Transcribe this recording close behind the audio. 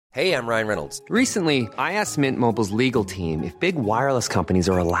Hey, I'm Ryan Reynolds. Recently, I asked Mint Mobile's legal team if big wireless companies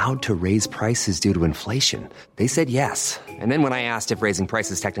are allowed to raise prices due to inflation. They said yes. And then when I asked if raising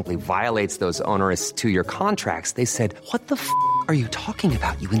prices technically violates those onerous two-year contracts, they said, "What the f*** are you talking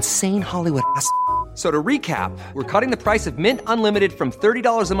about, you insane Hollywood ass?" So to recap, we're cutting the price of Mint Unlimited from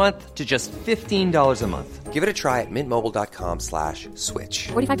 $30 a month to just $15 a month. Give it a try at mintmobile.com/switch.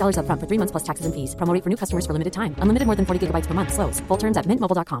 $45 up front for 3 months plus taxes and fees. Promo rate for new customers for limited time. Unlimited more than 40 gigabytes per month. Slows full terms at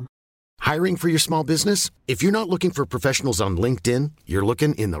mintmobile.com. Hiring for your small business? If you're not looking for professionals on LinkedIn, you're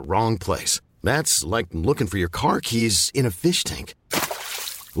looking in the wrong place. That's like looking for your car keys in a fish tank.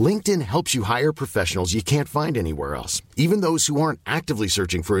 LinkedIn helps you hire professionals you can't find anywhere else, even those who aren't actively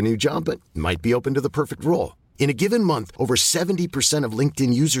searching for a new job but might be open to the perfect role. In a given month, over 70% of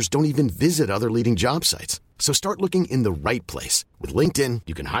LinkedIn users don't even visit other leading job sites. So start looking in the right place. With LinkedIn,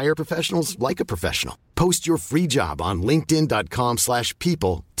 you can hire professionals like a professional. Post your free job on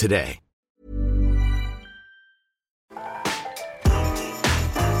linkedin.com/people today.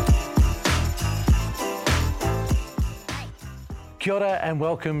 Kia ora and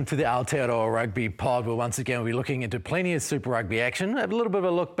welcome to the Aotearoa Rugby Pod, where once again we'll be looking into plenty of Super Rugby action. A little bit of a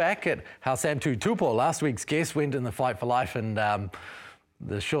look back at how Sam Tutupo, last week's guest, went in the fight for life, and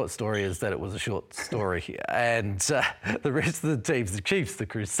the short story is that it was a short story. And the rest of the teams, the Chiefs, the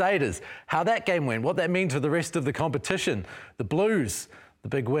Crusaders, how that game went, what that means for the rest of the competition, the Blues, the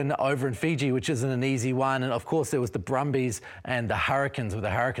big win over in Fiji, which isn't an easy one. And of course there was the Brumbies and the Hurricanes, where the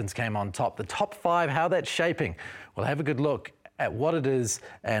Hurricanes came on top. The top five, how that's shaping. We'll have a good look at what it is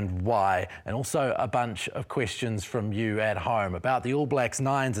and why, and also a bunch of questions from you at home about the All Blacks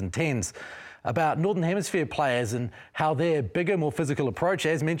 9s and 10s, about Northern Hemisphere players and how their bigger, more physical approach,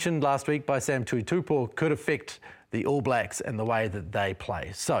 as mentioned last week by Sam Tuitupo, could affect the All Blacks and the way that they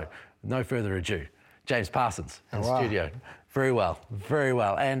play. So, no further ado, James Parsons in studio. Very well, very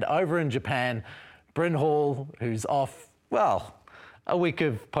well. And over in Japan, Bryn Hall, who's off, well, a week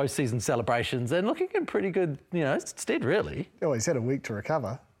of postseason celebrations and looking in pretty good, stead, really. Oh, he's had a week to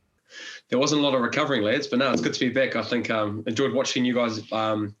recover. There wasn't a lot of recovering, lads, but no, it's good to be back. I think enjoyed watching you guys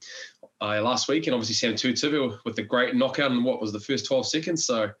last week, and obviously Sam Tuitupo with the great knockout in what was the first 12 seconds.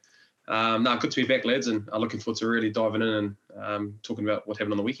 So, good to be back, lads, and I'm looking forward to really diving in and talking about what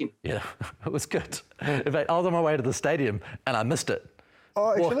happened on the weekend. Yeah, it was good. In fact, I was on my way to the stadium and I missed it.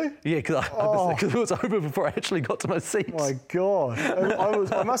 Oh, actually? Well, yeah, because it was over before I actually got to my seats. My God.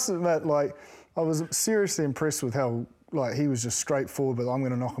 I must admit, I was seriously impressed with how, he was just straightforward, but I'm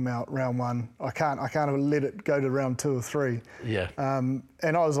going to knock him out round one. I can't let it go to round 2 or 3. Yeah. And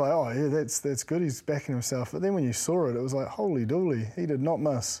I was like, oh, yeah, that's good. He's backing himself. But then when you saw it, it was like, holy dooly, he did not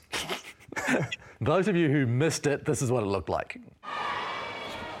miss. Those of you who missed it, this is what it looked like.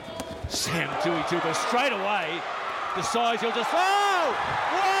 Sam Tuitupo straight away decides he'll just... Oh!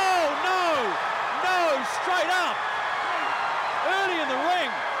 Whoa! No! Straight up! Early in the ring!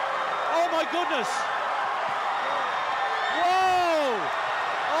 Oh my goodness! Whoa!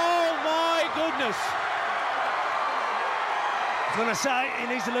 Oh my goodness! I was going to say, he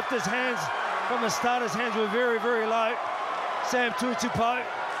needs to lift his hands from the start. His hands were very, very low. Sam Tuitupo,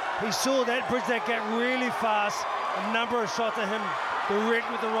 he saw that, bridge that gap really fast. A number of shots at him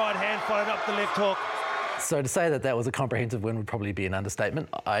direct with the right hand, followed up the left hook. So to say that was a comprehensive win would probably be an understatement.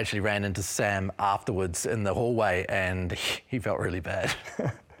 I actually ran into Sam afterwards in the hallway and he felt really bad.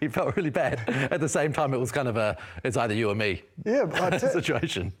 He felt really bad. At the same time, it was kind of it's either you or me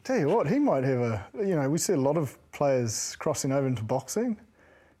situation. Tell you what, he might have we see a lot of players crossing over into boxing.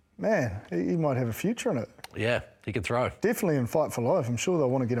 Man, he might have a future in it. Yeah, he could throw. Definitely in Fight for Life. I'm sure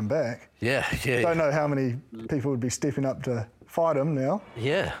they'll want to get him back. Yeah. Don't know how many people would be stepping up to fight him now.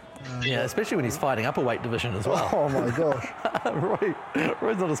 Yeah. Especially when he's fighting up a weight division as well. Oh my gosh.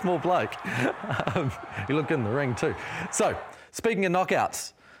 Roy's not a small bloke. He looked good in the ring too. So, speaking of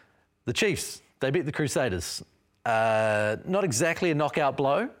knockouts, the Chiefs, they beat the Crusaders. Not exactly a knockout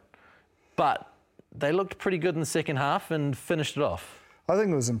blow, but they looked pretty good in the second half and finished it off. I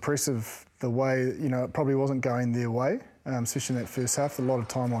think it was impressive the way, it probably wasn't going their way, especially in that first half, a lot of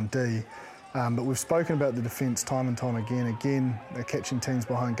time on D. But we've spoken about the defence time and time again. Again, they're catching teams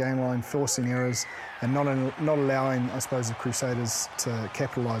behind game line, forcing errors, and not allowing, I suppose, the Crusaders to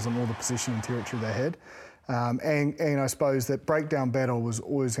capitalise on all the possession and territory they had. And I suppose that breakdown battle was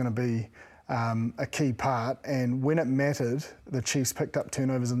always going to be a key part. And when it mattered, the Chiefs picked up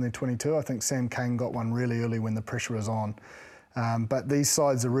turnovers in their 22. I think Sam Cane got one really early when the pressure was on. But these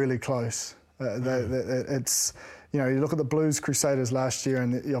sides are really close. It's... you look at the Blues Crusaders last year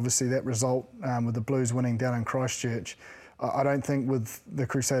and obviously that result with the Blues winning down in Christchurch. I don't think with the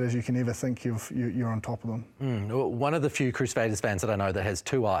Crusaders you can ever think you're on top of them. One of the few Crusaders fans that I know that has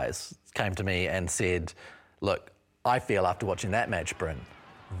two eyes came to me and said, look, I feel after watching that match, Bryn,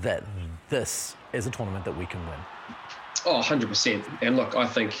 that this is a tournament that we can win. Oh, 100%. And look, I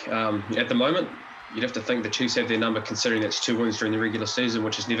think at the moment, you'd have to think the Chiefs have their number, considering that's 2 wins during the regular season,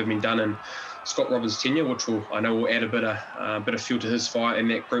 which has never been done in Scott Robbins' tenure, which I know will add a bit of fuel to his fire in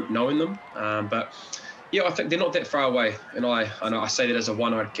that group, knowing them. But yeah, I think they're not that far away. And I know I say that as a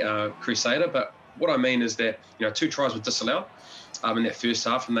one-eyed Crusader, but what I mean is that 2 tries were disallowed in that first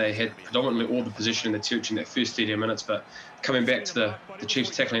half, and they had predominantly all the possession in the territory in that first 30 minutes. But coming back to the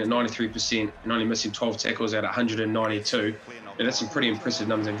Chiefs tackling at 93% and only missing 12 tackles out of 192, and that's some pretty impressive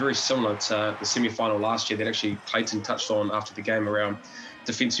numbers and very similar to the semi-final last year that actually Clayton touched on after the game around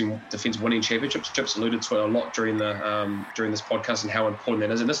defence winning championships. Chips alluded to it a lot during this podcast and how important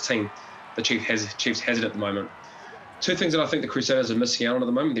that is. And this team, the Chiefs has it at the moment. 2 things that I think the Crusaders are missing out on at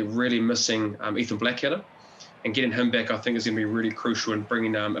the moment. They're really missing Ethan Blackadder, and getting him back, I think, is going to be really crucial in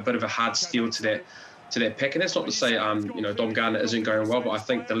bringing a bit of a hard steel to that pack. And that's not to say Dom Gardner isn't going well, but I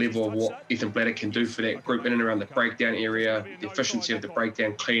think the level of what Ethan Blackadder can do for that group in and around the breakdown area, the efficiency of the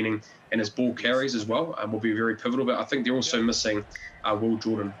breakdown cleaning, and his ball carries as well will be very pivotal. But I think they're also missing Will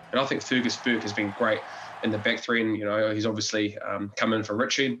Jordan, and I think Fergus Burke has been great in the back three, and he's obviously come in for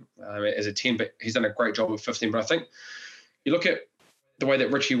Richie as a 10, but he's done a great job with 15. But I think you look at the way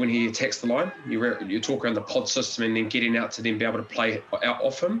that Richie, when he attacks the line, you talk around the pod system and then getting out to then be able to play out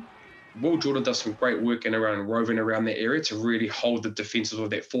off him. Will Jordan does some great work roving around that area to really hold the defences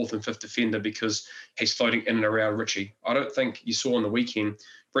of that 4th and 5th defender, because he's floating in and around Richie. I don't think you saw on the weekend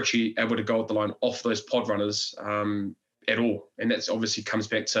Richie able to go at the line off those pod runners at all. And that obviously comes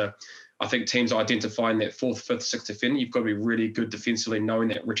back to, I think, teams identifying that 4th, 5th, 6th defender. You've got to be really good defensively, knowing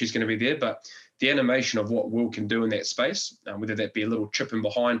that Richie's going to be there. But the animation of what Will can do in that space, whether that be a little chip in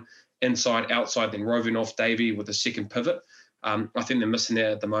behind, inside, outside, then roving off Davey with a second pivot, I think they're missing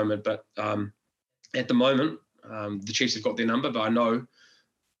that at the moment. But at the moment, the Chiefs have got their number, but I know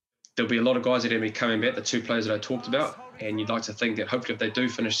there'll be a lot of guys that are going to be coming back, the 2 players that I talked about, and you'd like to think that hopefully if they do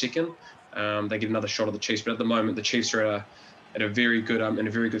finish second, they get another shot at the Chiefs. But at the moment, the Chiefs are at a very good in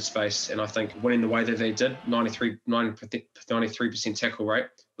a very good space, and I think winning the way that they did, 93% tackle rate,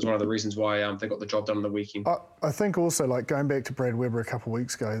 was one of the reasons why they got the job done on the weekend. I think also, like going back to Brad Weber a couple of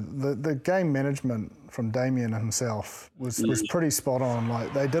weeks ago, the game management from Damien himself was pretty spot on.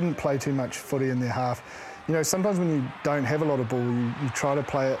 Like, they didn't play too much footy in their half. Sometimes when you don't have a lot of ball, you try to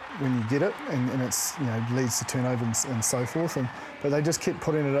play it when you get it, and it's leads to turnovers and so forth. But they just kept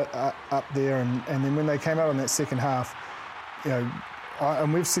putting it up there, and then when they came out on that second half,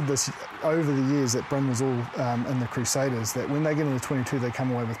 and we've said this over the years that Bryn was all in the Crusaders, that when they get into the 22, they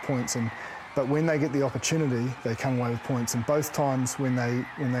come away with points, but when they get the opportunity, they come away with points. And both times when they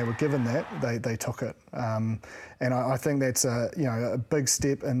were given that, they took it. And I think that's a big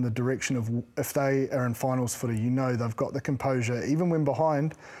step in the direction of, if they are in finals footy, they've got the composure, even when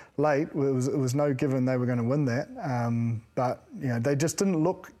behind late. It was no given they were going to win that, but they just didn't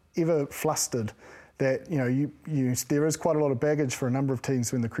look ever flustered. That there is quite a lot of baggage for a number of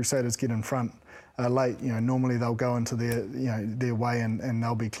teams when the Crusaders get in front late. Normally they'll go into their way and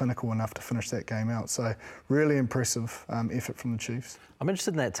they'll be clinical enough to finish that game out. So really impressive effort from the Chiefs. I'm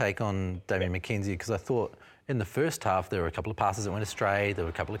interested in that take on Damian McKenzie, because I thought in the first half there were a couple of passes that went astray, there were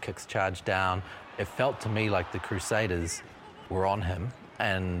a couple of kicks charged down. It felt to me like the Crusaders were on him,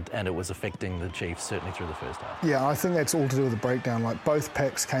 and it was affecting the Chiefs certainly through the first half. Yeah, I think that's all to do with the breakdown. Like, both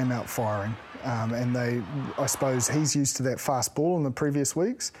packs came out firing. And I suppose he's used to that fast ball in the previous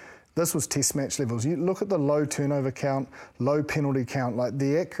weeks. This was test match levels. You look at the low turnover count, low penalty count, like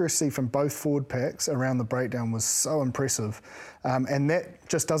the accuracy from both forward packs around the breakdown was so impressive. And that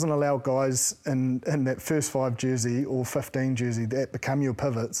just doesn't allow guys in that first 5 jersey or 15 jersey that become your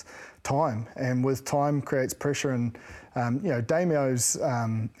pivots time. And with time creates pressure, and Damio's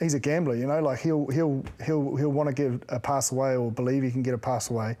he's a gambler, like he'll want to give a pass away or believe he can get a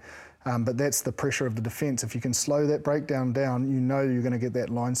pass away. But that's the pressure of the defence. If you can slow that breakdown down, you're going to get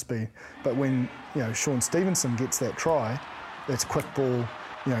that line speed. But when Sean Stevenson gets that try, that's quick ball.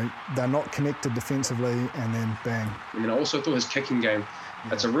 They're not connected defensively, and then bang. And I also thought his kicking game,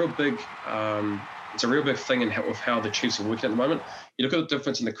 that's a real big thing in with how the Chiefs are working at the moment. You look at the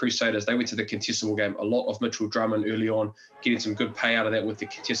difference in the Crusaders. They went to the contestable game. A lot of Mitchell Drummond early on, getting some good pay out of that with the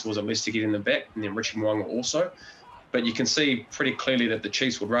contestables at least to get in the back, and then Richie Mo'unga also. But you can see pretty clearly that the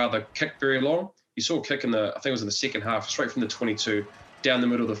Chiefs would rather kick very long. You saw a kick I think it was in the second half, straight from the 22, down the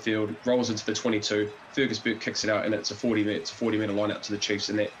middle of the field, rolls into the 22. Fergus Burke kicks it out, and it's a 40-metre line out to the Chiefs,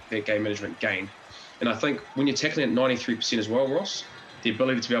 and that game management gained. And I think when you're tackling at 93% as well, Ross, the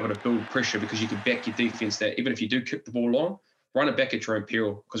ability to be able to build pressure, because you can back your defence that even if you do kick the ball long, run it back at your own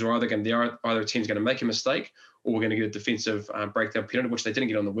peril, because either a team's going to make a mistake or we're going to get a defensive breakdown penalty, which they didn't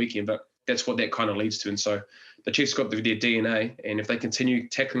get on the weekend, but that's what that kind of leads to. And so the Chiefs got their DNA, and if they continue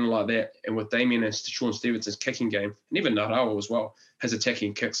tackling like that, and with Damien and Sean Stevenson's kicking game, and even Narawa as well, has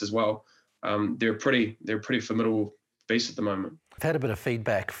attacking kicks as well, they're a pretty formidable beast at the moment. I've had a bit of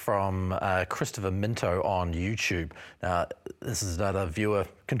feedback from Christopher Minto on YouTube. Now, this is another viewer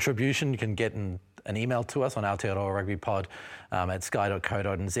contribution. You can get an email to us on Aotearoa Rugby Pod at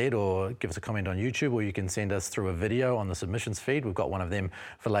sky.co.nz, or give us a comment on YouTube, or you can send us through a video on the submissions feed. We've got one of them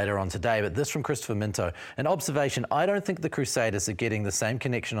for later on today. But this from Christopher Minto. An observation: I don't think the Crusaders are getting the same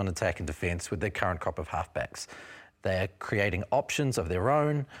connection on attack and defence with their current crop of halfbacks. They're creating options of their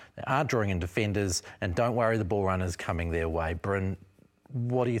own, they aren't drawing in defenders, and don't worry, the ball runners coming their way. Bryn,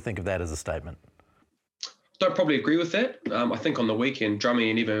 what do you think of that as a statement? Don't probably agree with that. I think on the weekend,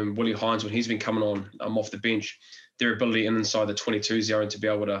 Drummy and even Willie Hines, when he's been coming on off the bench, their ability inside the 22 zone to be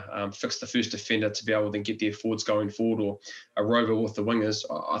able to fix the first defender, to be able to then get their forwards going forward, or a rover with the wingers,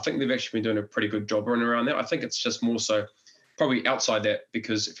 I think they've actually been doing a pretty good job running around that. I think it's just more so probably outside that,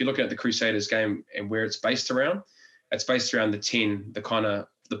 because if you're looking at the Crusaders game and where it's based around, it's based around the 10,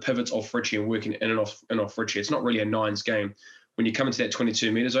 the pivots off Richie and working in and off Richie. It's not really a nines game. When you come into that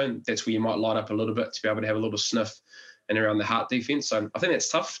 22 metre zone, that's where you might light up a little bit to be able to have a little sniff and around the heart defence. So I think that's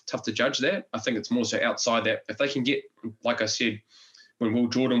tough to judge that. I think it's more so outside that. If they can get, like I said, when Will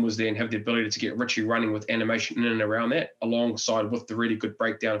Jordan was there, and have the ability to get Richie running with animation in and around that, alongside with the really good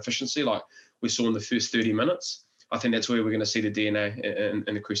breakdown efficiency like we saw in the first 30 minutes, I think that's where we're going to see the DNA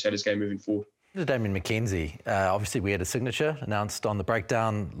in the Crusaders game moving forward. To Damien McKenzie, obviously we had a signature announced on the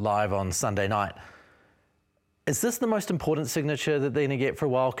breakdown live on Sunday night. Is this the most important signature that they're going to get for a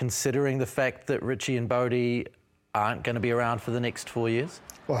while, considering the fact that Richie and Bodie aren't going to be around for the next 4 years?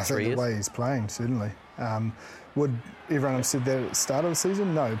 Well, I think the way he's playing, certainly. Would everyone have said that at the start of the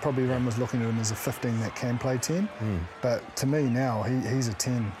season? No, probably everyone was looking at him as a 15 that can play 10. But to me now, he's a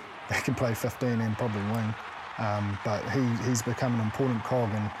 10 that can play 15 and probably wing. But he's become an important cog,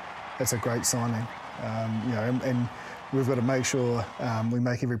 and it's a great signing. And we've got to make sure we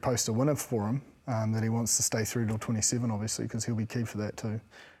make every post a winner for him, that he wants to stay through till 27, obviously, because he'll be key for that too.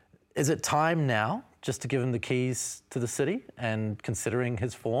 Is it time now just to give him the keys to the city, and considering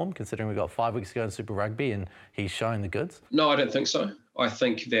his form, considering we've got 5 weeks to go in Super Rugby and he's showing the goods? No, I don't think so. I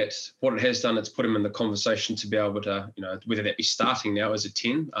think that what it has done, it's put him in the conversation to be able to, whether that be starting now as a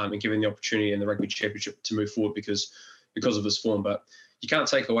 10 and giving the opportunity in the Rugby Championship to move forward because of his form. But you can't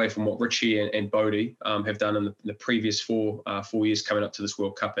take away from what Richie and Bodie have done in the previous 4 years coming up to this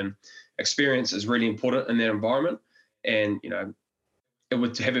World Cup. And experience is really important in that environment. And, it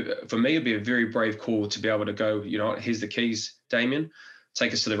would for me, it'd be a very brave call to be able to go, here's the keys, Damien,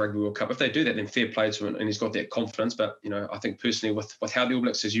 take us to the Rugby World Cup. If they do that, then fair play to him, and he's got that confidence. But, I think personally with how the All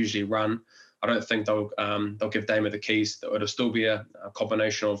Blacks is usually run, I don't think they'll give Damo the keys. It'll still be a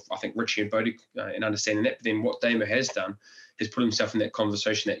combination of, I think, Richie and Bodie and understanding that. But then what Damo has done is put himself in that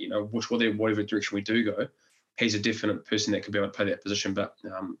conversation that, whatever direction we do go, he's a definite person that could be able to play that position. But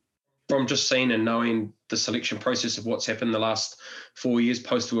from just seeing and knowing the selection process of what's happened the last 4 years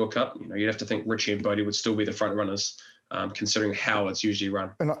post the World Cup, you'd have to think Richie and Bodie would still be the front runners, considering how it's usually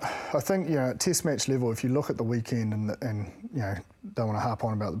run. And I think, at Test match level, if you look at the weekend and don't want to harp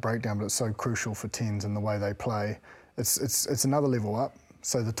on about the breakdown, but it's so crucial for 10s and the way they play, it's another level up.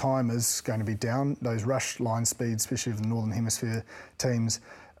 So the time is going to be down. Those rush line speeds, especially of the Northern Hemisphere teams,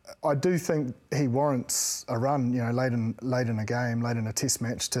 I do think he warrants a run, late in a game, late in a Test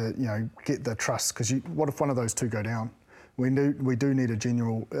match to, get the trust. Because what if one of those two go down? We do need a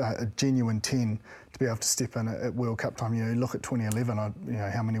genuine 10 to be able to step in at World Cup time. Look at 2011,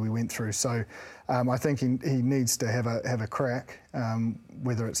 how many we went through. So I think he needs to have a crack,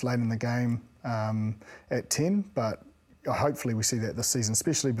 whether it's late in the game at 10. But hopefully we see that this season,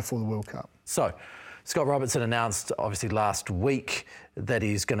 especially before the World Cup. So Scott Robertson announced, obviously, last week that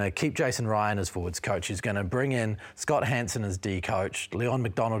he's going to keep Jason Ryan as forwards coach. He's going to bring in Scott Hansen as D coach, Leon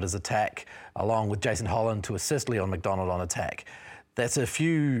McDonald as attack, along with Jason Holland to assist Leon McDonald on attack. That's a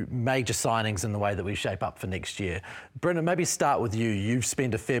few major signings in the way that we shape up for next year. Brendan, maybe start with you. You've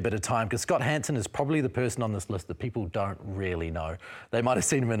spent a fair bit of time, because Scott Hansen is probably the person on this list that people don't really know. They might have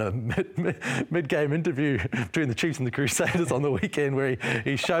seen him in a mid-game interview between the Chiefs and the Crusaders on the weekend, where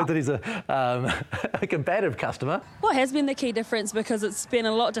he showed that he's a combative customer. What has been the key difference? Because it's been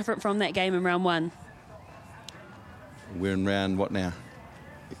a lot different from that game in round 1. We're in round what now?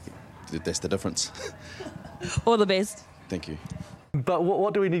 That's the difference. All the best. Thank you. But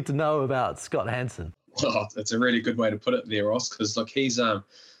what do we need to know about Scott Hansen? Oh, that's a really good way to put it there, Ross, because look, he's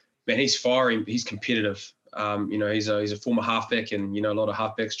fiery, he's competitive. He's a former halfback, and a lot of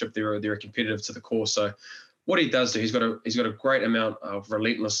halfbacks they're competitive to the core. So what he does do, he's got a great amount of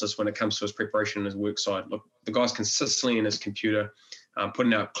relentlessness when it comes to his preparation and his work side. Look, the guy's consistently in his computer,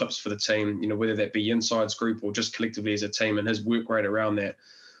 putting out clips for the team, whether that be Inside's group or just collectively as a team, and his work rate around that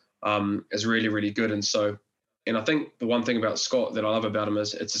is really, really good. And I think the one thing about Scott that I love about him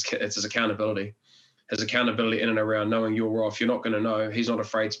is it's his accountability. His accountability in and around knowing you're off, you're not going to know. He's not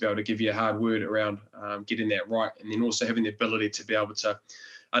afraid to be able to give you a hard word around getting that right, and then also having the ability to be able to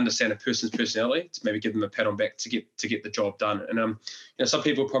understand a person's personality, to maybe give them a pat on back to get the job done. And some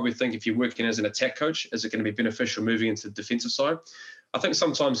people probably think if you're working as an attack coach, is it going to be beneficial moving into the defensive side? I think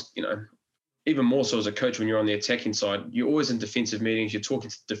sometimes, even more so as a coach when you're on the attacking side, you're always in defensive meetings, you're talking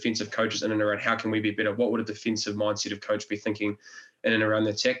to defensive coaches in and around how can we be better, what would a defensive mindset of coach be thinking in and around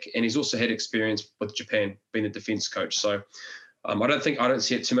the attack. And he's also had experience with Japan being a defense coach. So I don't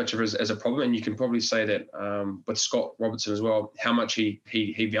see it too much of as a problem. And you can probably say that with Scott Robertson as well, how much he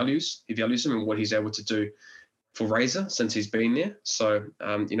values him and what he's able to do for Razor since he's been there. So,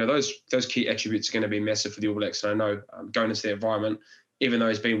 those key attributes are going to be massive for the All Blacks. And I know going into the environment, even though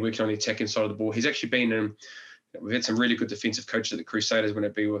he's been working on the attacking side of the ball, he's actually been in. We've had some really good defensive coaches at the Crusaders, when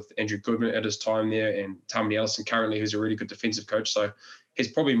it be with Andrew Goodman at his time there, and Tamani Ellison currently, who's a really good defensive coach. So he's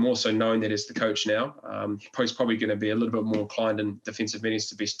probably more so known that as the coach now. He's probably going to be a little bit more inclined in defensive meetings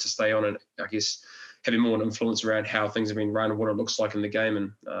to stay on and, I guess, having more influence around how things have been run and what it looks like in the game.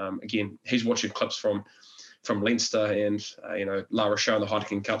 And again, he's watching clips from Leinster and La Rochelle in the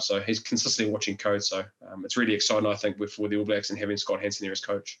Heineken Cup, so he's consistently watching code. So it's really exciting, I think, for the All Blacks and having Scott Hansen there as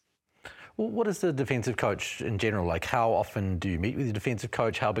coach. Well, what is the defensive coach in general like? How often do you meet with your defensive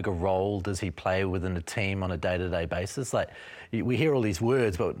coach? How big a role does he play within a team on a day-to-day basis? Like, we hear all these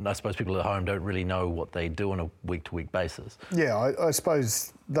words, but I suppose people at home don't really know what they do on a week-to-week basis. Yeah, I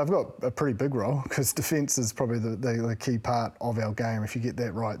suppose they've got a pretty big role, because defence is probably the key part of our game. If you get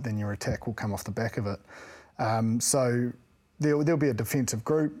that right, then your attack will come off the back of it. So there'll be a defensive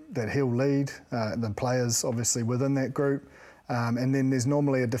group that he'll lead, the players obviously within that group. And then there's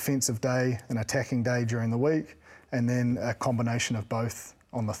normally a defensive day, an attacking day during the week, and then a combination of both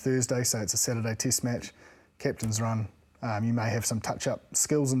on the Thursday. So it's a Saturday test match, captain's run. You may have some touch-up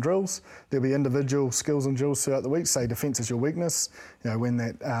skills and drills. There'll be individual skills and drills throughout the week. Say defence is your weakness. When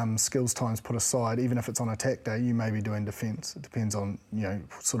that skills time's put aside, even if it's on attack day, you may be doing defence. It depends on,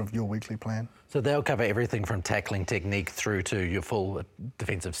 sort of your weekly plan. So they'll cover everything from tackling technique through to your full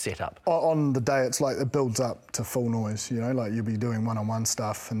defensive setup? On the day, it's like it builds up to full noise, like you'll be doing one-on-one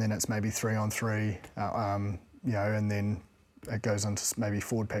stuff, and then it's maybe 3-on-3, and then it goes into maybe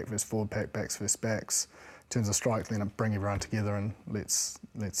forward pack versus forward pack, backs versus backs. In terms of strike, then bring everyone together and let's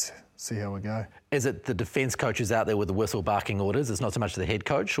see how we go. Is it the defence coaches out there with the whistle barking orders? It's not so much the head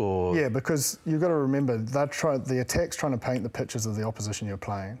coach, or...? Yeah, because you've got to remember, the attack's trying to paint the pictures of the opposition you're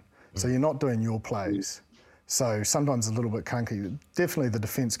playing. So you're not doing your plays. So sometimes a little bit clunky. Definitely the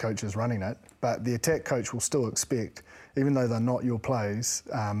defence coach is running it, but the attack coach will still expect, even though they're not your plays,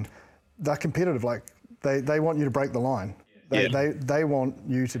 they're competitive. Like they want you to break the line. They want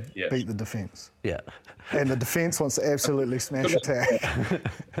you to beat the defence. Yeah. And the defence wants to absolutely smash attack.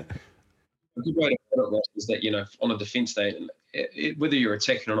 A good way to put it, Ross, is that, on a defence day, whether you're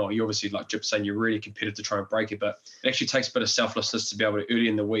attacking or not, you obviously, like Jip saying, you're really competitive to try and break it, but it actually takes a bit of selflessness to be able to, early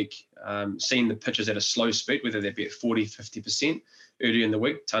in the week, seeing the pitches at a slow speed, whether that be at 40, 50% early in the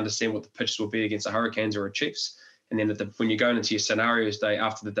week, to understand what the pitches will be against the Hurricanes or a Chiefs. And then when you're going into your scenarios day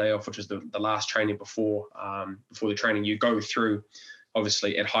after the day off, which is the last training before the training, you go through,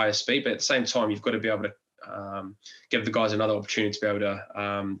 obviously, at higher speed, but at the same time, you've got to be able to give the guys another opportunity to be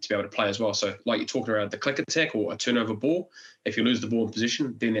able to play as well. So, like you're talking about the click attack or a turnover ball, if you lose the ball in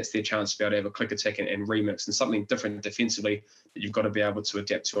position, then that's their chance to be able to have a click attack and remix, and something different defensively that you've got to be able to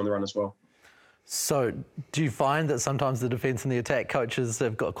adapt to on the run as well. So, do you find that sometimes the defence and the attack coaches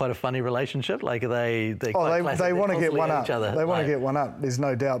have got quite a funny relationship? Like, they want to get one up. They want to get one up. There's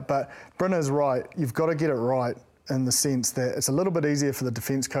no doubt. But Brynner's right. You've got to get it right in the sense that it's a little bit easier for the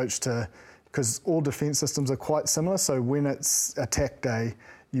defence coach to, because all defence systems are quite similar. So when it's attack day,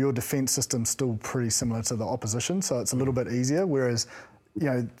 your defence system's still pretty similar to the opposition. So it's a little bit easier. Whereas,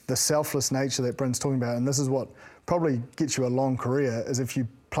 the selfless nature that Bryn's talking about, and this is what probably gets you a long career, is if you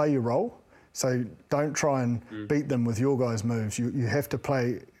play your role. So don't try and beat them with your guys' moves. You have to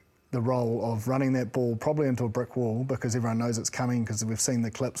play the role of running that ball probably into a brick wall, because everyone knows it's coming, because we've seen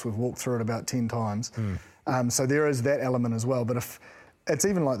the clips, we've walked through it about 10 times. So there is that element as well. But it's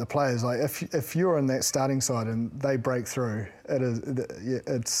even like the players. Like if you're in that starting side and they break through,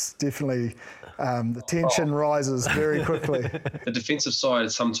 it's definitely the tension rises very quickly. The defensive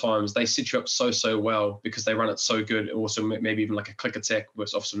side, sometimes they set you up so well because they run it so good. Also, maybe even like a click attack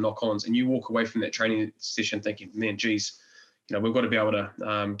with off some knock-ons, and you walk away from that training session thinking, man, geez, we've got to be able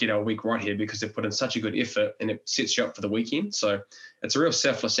to get our week right here because they've put in such a good effort, and it sets you up for the weekend. So it's a real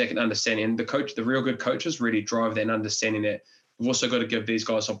selfless second understanding. And the real good coaches really drive that understanding that we've also got to give these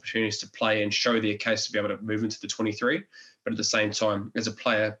guys opportunities to play and show their case to be able to move into the 23. But at the same time, as a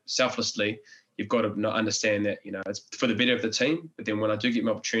player, selflessly, you've got to understand that, it's for the better of the team. But then when I do get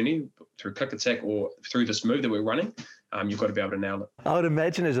my opportunity through click attack or through this move that we're running, you've got to be able to nail it. I would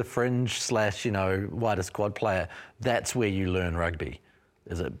imagine as a fringe / wider squad player, that's where you learn rugby.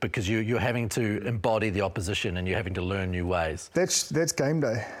 Is it? Because you're having to embody the opposition and you're having to learn new ways. That's game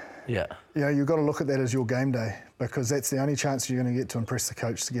day. Yeah. You've got to look at that as your game day because that's the only chance you're going to get to impress the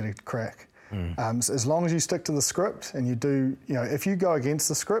coach to get a crack. So as long as you stick to the script and you do, if you go against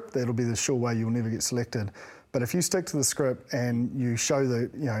the script, that'll be the sure way you'll never get selected. But if you stick to the script and you show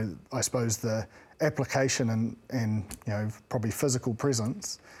I suppose the application and probably physical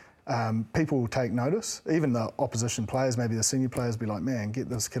presence, people will take notice. Even the opposition players, maybe the senior players, be like, man, get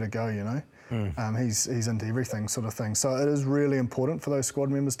this kid a go, he's into everything sort of thing. So it is really important for those squad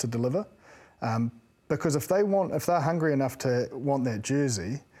members to deliver, because if they're hungry enough to want that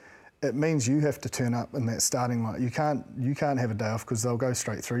jersey, it means you have to turn up in that starting line. You can't have a day off because they'll go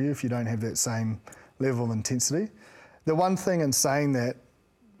straight through you if you don't have that same level of intensity. The one thing in saying that,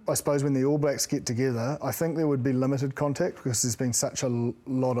 I suppose when the All Blacks get together, I think there would be limited contact because there's been such a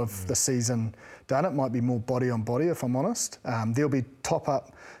lot of the season done. It might be more body on body, if I'm honest. There'll be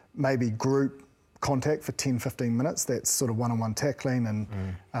top-up, maybe group contact for 10, 15 minutes. That's sort of one-on-one tackling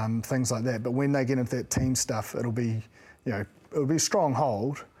and things like that. But when they get into that team stuff, it'll be a strong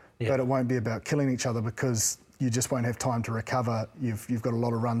hold, but it won't be about killing each other because you just won't have time to recover. You've got a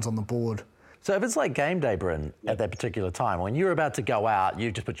lot of runs on the board. So if it's like game day, Bryn, at that particular time, when you're about to go out,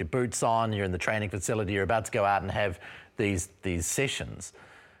 you just put your boots on, you're in the training facility, you're about to go out and have these sessions,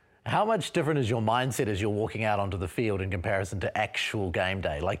 how much different is your mindset as you're walking out onto the field in comparison to actual game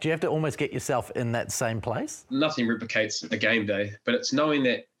day? Like, do you have to almost get yourself in that same place? Nothing replicates a game day, but it's knowing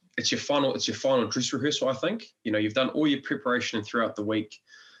that it's your final dress rehearsal, I think. You've done all your preparation throughout the week.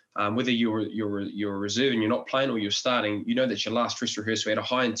 Whether you're a reserve and you're not playing or you're starting, that your last dress rehearsal at a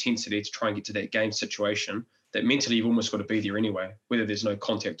high intensity to try and get to that game situation, that mentally you've almost got to be there anyway, whether there's no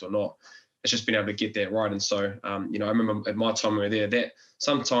contact or not. It's just being able to get that right. And so, I remember at my time we were there, that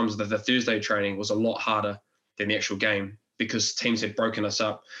sometimes the Thursday training was a lot harder than the actual game because teams had broken us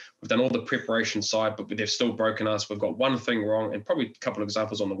up. We've done all the preparation side, but they've still broken us. We've got one thing wrong, and probably a couple of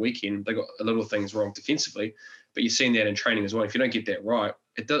examples on the weekend. They got a little things wrong defensively, but you've seen that in training as well. If you don't get that right,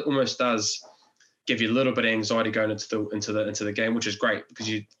 it almost does give you a little bit of anxiety going into the game, which is great because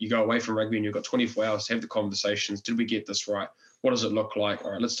you go away from rugby and you've got 24 hours to have the conversations. Did we get this right? What does it look like?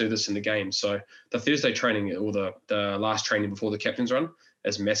 All right, let's do this in the game. So the Thursday training or the last training before the captain's run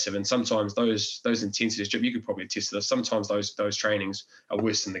is massive. And sometimes those intensities, you could probably attest to this, sometimes those trainings are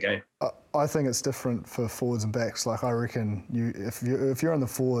worse than the game. I think it's different for forwards and backs. Like I reckon if you're in the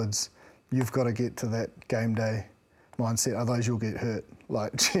forwards, you've got to get to that game day mindset, otherwise you'll get hurt,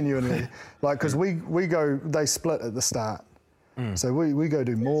 like genuinely. Like, because they split at the start. So we go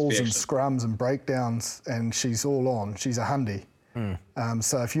do mauls and scrums and breakdowns, and she's all on. She's a hundy.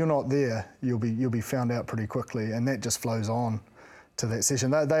 So if you're not there, you'll be found out pretty quickly, and that just flows on to that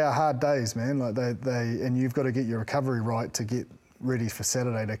session. They are hard days, man. Like and you've got to get your recovery right to get ready for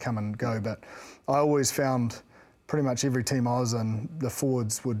Saturday to come and go. But I always found pretty much every team I was in, the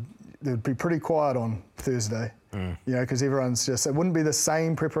forwards they'd be pretty quiet on Thursday. Because everyone's it wouldn't be the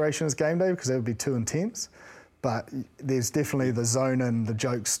same preparation as game day because that would be too intense. But there's definitely the zone in, the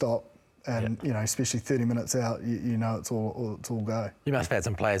joke stop, and especially 30 minutes out, it's all go. You must have had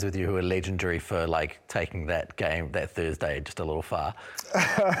some players with you who are legendary for taking that Thursday just a little far.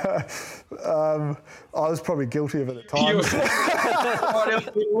 I was probably guilty of it at times.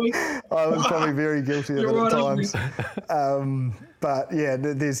 I was probably very guilty of it at times. But yeah,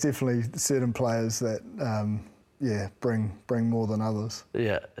 there's definitely certain players that bring more than others. But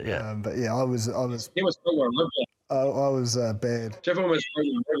yeah, I was. He was I was bad. Jeff almost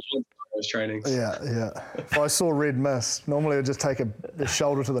those trainings. Yeah. If I saw red mist, normally I'd just take the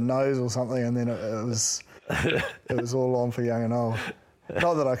shoulder to the nose or something, and then it was all on for young and old.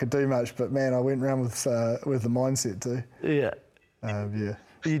 Not that I could do much, but man, I went around with the mindset too. Yeah.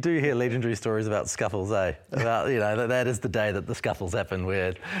 You do hear legendary stories about scuffles, eh? About, that is the day that the scuffles happen,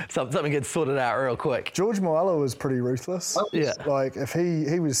 where something gets sorted out real quick. George Moala was pretty ruthless. Yeah. Like, if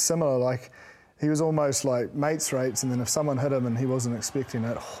he was similar, like, he was almost like mates rates, and then if someone hit him and he wasn't expecting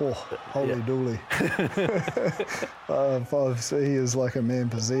it, holy dooly. He is like a man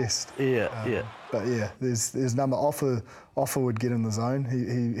possessed. Yeah. But yeah, there's number Offa would get in the zone.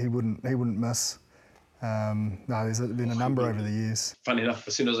 He wouldn't miss. No, there's been a number over the years. Funny enough,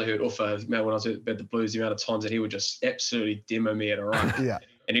 as soon as I heard Offa, when I was at the Blues, the amount of times that he would just absolutely demo me at a run. Yeah.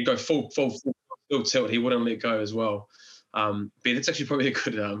 And he'd go full tilt. He wouldn't let go as well. But it's actually probably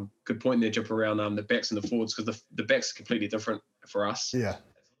a good point there, Jip, around the backs and the forwards, because the backs are completely different for us. Yeah.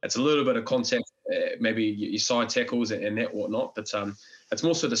 It's a little bit of contact, maybe your side tackles and that whatnot, but it's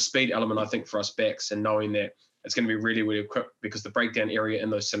more so the speed element, I think, for us backs, and knowing that it's going to be really, really quick, because the breakdown area in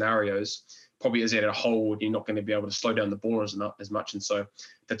those scenarios probably is at a hole. You're not going to be able to slow down the ball as much. And so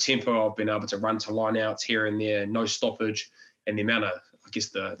the tempo of being able to run to line outs here and there, no stoppage, and the amount of, I guess,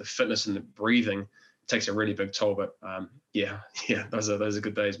 the fitness and the breathing takes a really big toll. But those are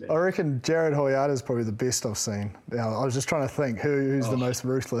good days, man. I reckon Jared Hoyata is probably the best I've seen. I was just trying to think who's the most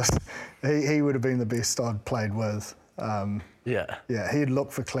ruthless. He would have been the best I'd played with. He'd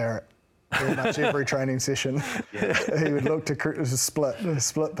look for claret pretty much every training session. He would look to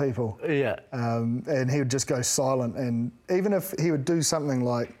split people. And he would just go silent, and even if he would do something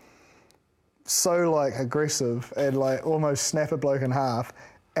like so like aggressive and like almost snap a bloke in half,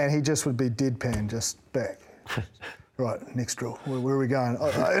 and he just would be deadpan, just back. Right, next drill. Where are we going?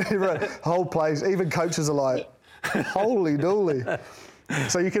 Whole place. Even coaches are like, holy dooly.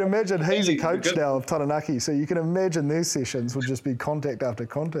 So you can imagine he's a coach now of Taranaki, so you can imagine their sessions would just be contact after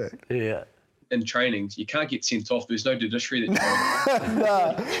contact. Yeah. In trainings, you can't get sent off. There's no judiciary that you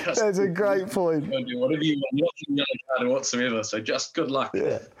No, that's a great point. You do whatever you want. You're not getting yellow card whatsoever, so just good luck.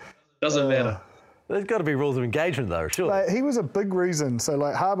 Yeah. Doesn't matter. There's got to be rules of engagement, though, surely. Like, he was a big reason. So,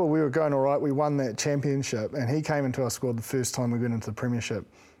 like, Harbour, we were going all right. We won that championship, and he came into our squad the first time we went into the premiership.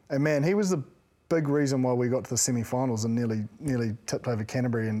 And, man, he was the big reason why we got to the semi-finals and nearly tipped over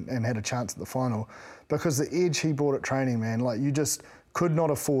Canterbury and had a chance at the final, because the edge he brought at training, man, like, you just could not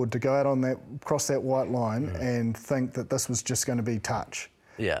afford to go out across that white line and think that this was just going to be touch.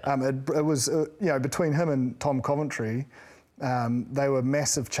 Yeah. It was, between him and Tom Coventry, they were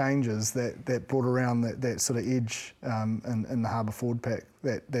massive changes that brought around that sort of edge in the Harbour forward pack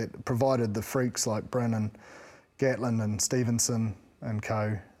that provided the freaks like Brennan, Gatlin and Stevenson and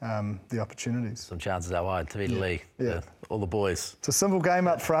co the opportunities. Some chances out wide. Tavita Lee, all the boys. It's a simple game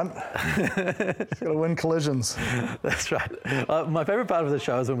up front. Got to win collisions. That's right. My favourite part of the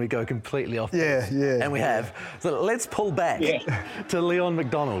show is when we go completely off base. And we have. So let's pull back to Leon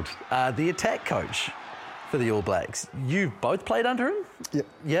McDonald, the attack coach for the All Blacks. You've both played under him? Yep.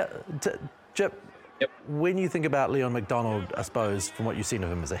 Yeah. Jip, when you think about Leon McDonald, I suppose, from what you've seen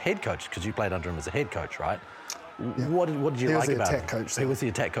of him as a head coach, because you played under him as a head coach, right? Yeah. What did you like about him? He was the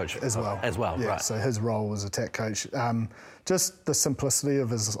attack coach as well. Yeah, right. So his role was attack coach. Just the simplicity of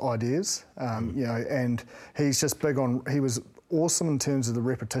his ideas, and he's just big on. He was awesome in terms of the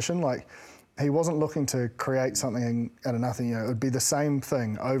repetition. Like, he wasn't looking to create something out of nothing. It would be the same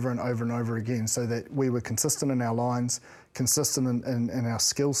thing over and over and over again, so that we were consistent in our lines, consistent in our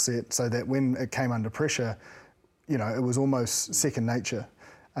skill set, so that when it came under pressure, it was almost second nature.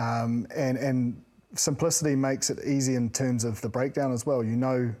 And simplicity makes it easy in terms of the breakdown as well. You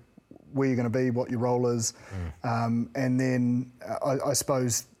know where you're going to be, what your role is, and then I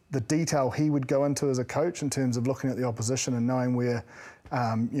suppose the detail he would go into as a coach in terms of looking at the opposition and knowing where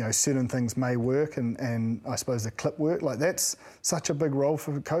certain things may work, and I suppose the clip work. Like, that's such a big role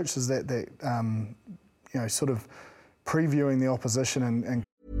for coaches, that sort of previewing the opposition and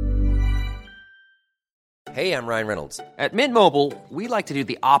Hey, I'm Ryan Reynolds. At Mint Mobile, we like to do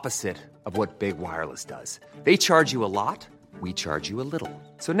the opposite of what Big Wireless does. They charge you a lot, we charge you a little.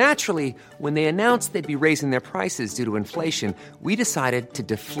 So naturally, when they announced they'd be raising their prices due to inflation, we decided to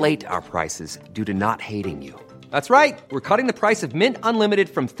deflate our prices due to not hating you. That's right. We're cutting the price of Mint Unlimited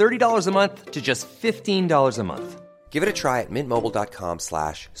from $30 a month to just $15 a month. Give it a try at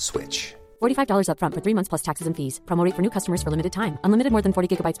mintmobile.com/switch. $45 up front for 3 months plus taxes and fees. Promo rate for new customers for limited time. Unlimited more than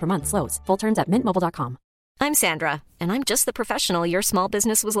 40 gigabytes per month. Slows full terms at mintmobile.com. I'm Sandra, and I'm just the professional your small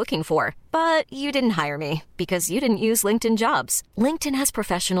business was looking for. But you didn't hire me because you didn't use LinkedIn Jobs. LinkedIn has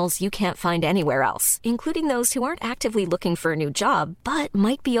professionals you can't find anywhere else, including those who aren't actively looking for a new job, but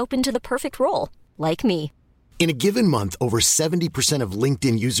might be open to the perfect role, like me. In a given month, over 70% of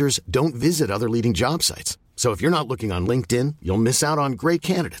LinkedIn users don't visit other leading job sites. So if you're not looking on LinkedIn, you'll miss out on great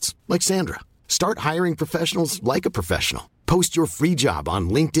candidates like Sandra. Start hiring professionals like a professional. Post your free job on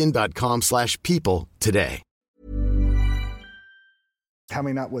linkedin.com/people today.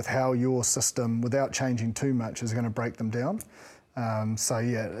 Coming up with how your system, without changing too much, is going to break them down.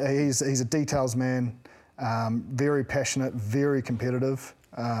 He's a details man, very passionate, very competitive,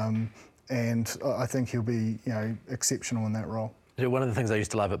 and I think he'll be exceptional in that role. One of the things I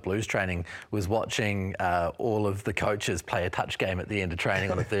used to love at Blues training was watching all of the coaches play a touch game at the end of training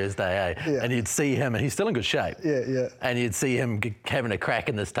on a Thursday, Yeah. And you'd see him, and he's still in good shape. Yeah. And you'd see him having a crack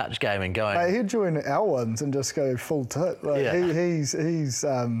in this touch game and going. He'd join our ones and just go full tit. He's.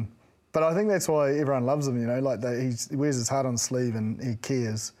 But I think that's why everyone loves him. He wears his heart on his sleeve and he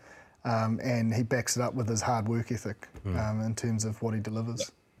cares, and he backs it up with his hard work ethic in terms of what he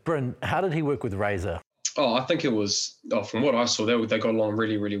delivers. Bryn, how did he work with Razor? Oh, I think it was, from what I saw, they got along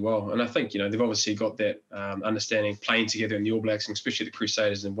really, really well. And I think, they've obviously got that understanding, playing together in the All Blacks, and especially the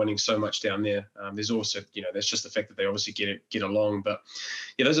Crusaders, and winning so much down there. There's also, that's just the fact that they obviously get along. But,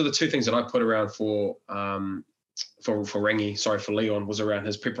 those are the two things that I put around for Leon, was around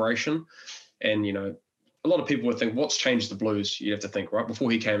his preparation. And, a lot of people would think, what's changed the Blues? You'd have to think, right?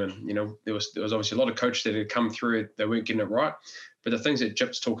 Before he came in, there was obviously a lot of coaches that had come through, they weren't getting it right. But the things that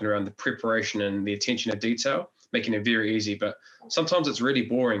Jip's talking around, the preparation and the attention to detail, making it very easy. But sometimes it's really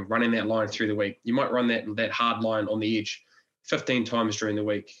boring running that line through the week. You might run that hard line on the edge 15 times during the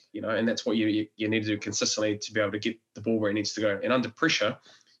week, and that's what you need to do consistently to be able to get the ball where it needs to go. And under pressure,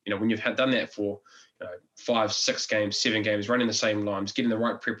 when you've done that for 5, 6 games, 7 games, running the same lines, getting the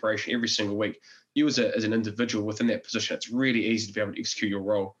right preparation every single week, you as an individual within that position, it's really easy to be able to execute your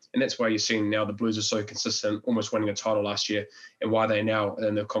role. And that's why you're seeing now the Blues are so consistent, almost winning a title last year, and why they now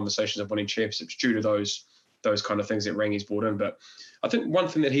in the conversations of winning championships due to those kind of things that Rangi's brought in. But I think one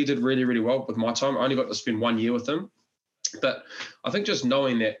thing that he did really, really well with my time, I only got to spend 1 year with him, but I think just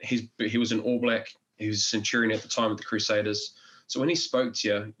knowing that he was an All Black, he was a Centurion at the time with the Crusaders. So when he spoke to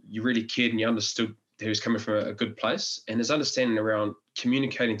you, you really cared and you understood he was coming from a good place, and his understanding around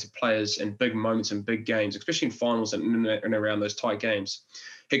communicating to players in big moments and big games, especially in finals and around those tight games,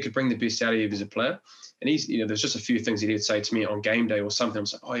 he could bring the best out of you as a player. And he's, there's just a few things he'd say to me on game day or something. I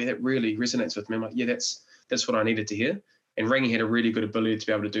was like, oh yeah, that really resonates with me. I'm like, yeah, that's what I needed to hear. And Rangi had a really good ability to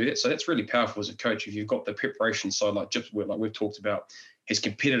be able to do that. So that's really powerful as a coach. If you've got the preparation side, like we've talked about, he's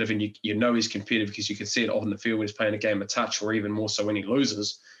competitive, and you know he's competitive because you can see it on the field when he's playing a game of touch, or even more so when he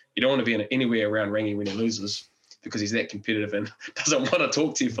loses. You don't want to be anywhere around Rangi when he loses, because he's that competitive and doesn't want to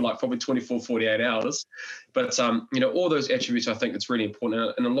talk to you for probably 24, 48 hours. But, all those attributes, I think it's really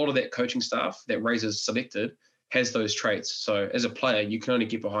important. And a lot of that coaching staff that Razor's selected has those traits. So as a player, you can only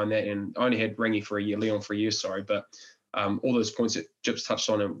get behind that. And I only had Rangi for a year, Leon for a year, but all those points that Jip's touched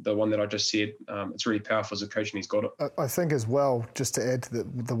on, and the one that I just said, it's really powerful as a coach, and he's got it. I think as well, just to add to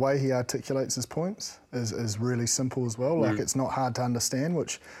that, the way he articulates his points is really simple as well. It's not hard to understand,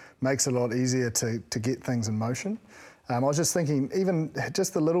 which makes it a lot easier to get things in motion. I was just thinking, even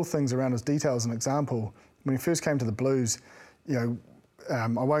just the little things around his details. An example, when he first came to the Blues, I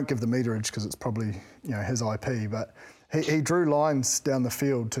won't give the meterage because it's probably his IP, but he drew lines down the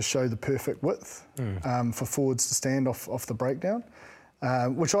field to show the perfect width for forwards to stand off the breakdown,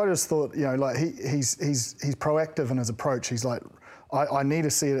 which I just thought, he's proactive in his approach. He's like, I need to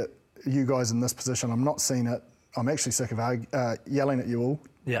see it, you guys in this position. I'm not seeing it. I'm actually sick of yelling at you all.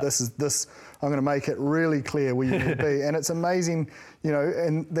 Yeah. This. I'm going to make it really clear where you need to be, and it's amazing,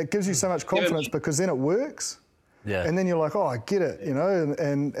 and that gives you so much confidence because then it works. Yeah. And then you're like, oh, I get it,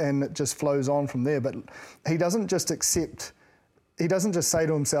 and it just flows on from there. But he doesn't just say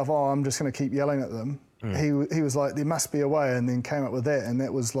to himself, oh, I'm just going to keep yelling at them. He was like, there must be a way, and then came up with that. And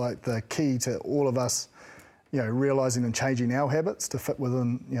that was like the key to all of us, realising and changing our habits to fit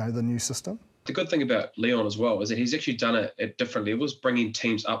within, the new system. The good thing about Leon as well is that he's actually done it at different levels, bringing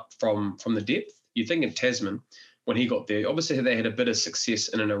teams up from the depth. You think in Tasman, when he got there, obviously they had a bit of success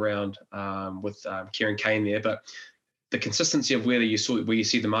in and around with Kieran Kane there, but the consistency of where you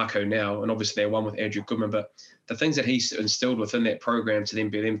see the Marco now, and obviously they won with Andrew Goodman, but the things that he's instilled within that program to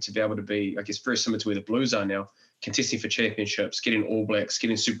be able to be, I guess, very similar to where the Blues are now, contesting for championships, getting All Blacks,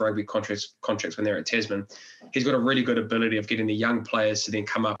 getting Super Rugby contracts when they're at Tasman. He's got a really good ability of getting the young players to then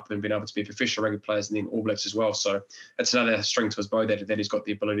come up and being able to be professional rugby players and then All Blacks as well. So that's another string to his bow that he's got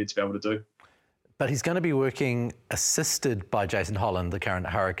the ability to be able to do. But he's going to be working assisted by Jason Holland, the current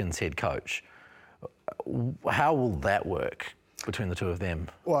Hurricanes head coach. How will that work between the two of them?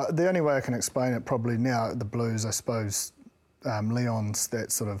 Well, the only way I can explain it probably now at the Blues, I suppose, Leon's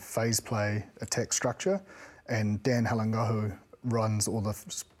that sort of phase play attack structure, and Dan Halangahu runs all the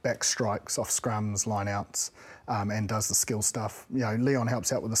back strikes off scrums, line-outs, and does the skill stuff. Leon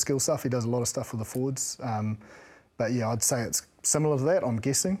helps out with the skill stuff. He does a lot of stuff with the forwards. But yeah, I'd say it's similar to that, I'm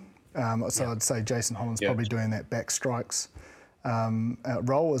guessing. I'd say Jason Holland's probably doing that back strikes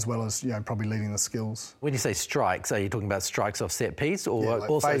role, as well as probably leading the skills. When you say strikes, are you talking about strikes off set piece or like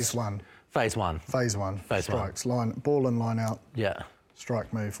also phase one? Phase one. Strikes, ball in, line out. Yeah.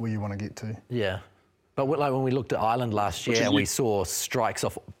 Strike move where you want to get to. Yeah. But like when we looked at Ireland last year and we saw strikes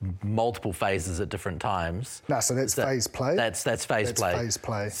off multiple phases at different times. No, so that's phase play. That's phase play. Phase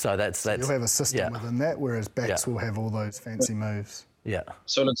play. So that's you'll have a system within that, whereas backs will have all those fancy moves. Yeah.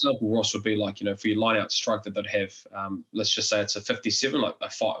 So an example, Ross, would be like, for your line out strike that they'd have, let's just say it's a 57, like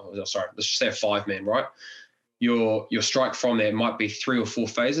let's just say a 5-man, right? Your strike from there might be 3 or 4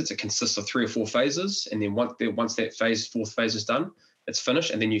 phases. It consists of 3 or 4 phases. And then once that fourth phase is done, it's finished.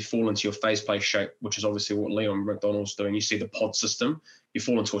 And then you fall into your phase play shape, which is obviously what Leon McDonald's doing. You see the pod system. You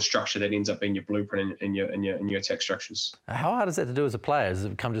fall into a structure that ends up being your blueprint in your attack structures. How hard is that to do as a player? Does it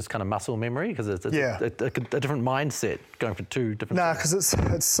become just kind of muscle memory? Because it's a different mindset going for 2 different. No, because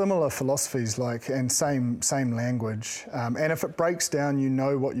it's similar philosophies, and same language. And if it breaks down, you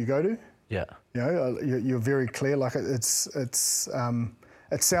know what you go to. Yeah. You're very clear. Like it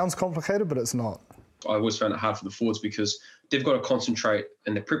sounds complicated, but it's not. I always found it hard for the forwards because they've got to concentrate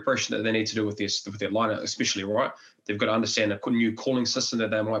in the preparation that they need to do with their lineup, especially, right? They've got to understand a new calling system that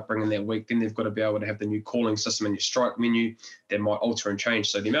they might bring in that week. Then they've got to be able to have the new calling system in your strike menu that might alter and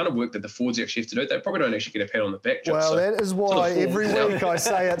change. So the amount of work that the forwards actually have to do, they probably don't actually get a pat on the back. Well, that is why every week I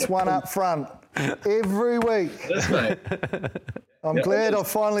say it's one up front. Every week. Yes, mate. I'm glad I've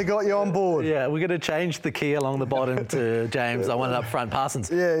finally got you on board. Yeah, we're going to change the key along the bottom to James. I want it up front, Parsons.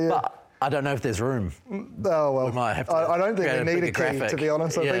 Yeah. But I don't know if there's room. Oh, well, we might have to I don't think we need a key, graphic. to be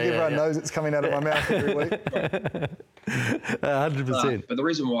honest. I think everyone knows it's coming out of my mouth every week. 100%. But the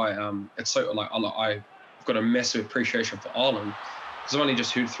reason why it's so, I've got a massive appreciation for Ireland, because I've only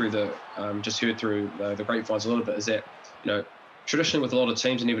just heard through the grapevines a little bit, is that, traditionally with a lot of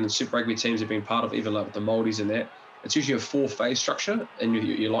teams, and even in Super Rugby teams have been part of, even like with the Māoris and that, it's usually a 4-phase structure, and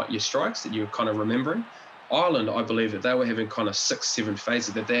you like your strikes that you're kind of remembering. Ireland, I believe that they were having kind of 6-7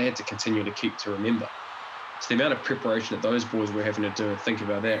 phases that they had to continue to keep to remember. So the amount of preparation that those boys were having to do and think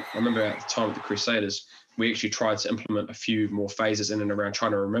about that. I remember at the time with the Crusaders, we actually tried to implement a few more phases in and around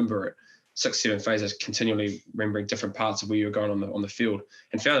trying to remember it. 6-7 phases, continually remembering different parts of where you were going on the field,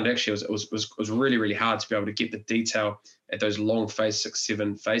 and found it actually was really, really hard to be able to get the detail at those long phase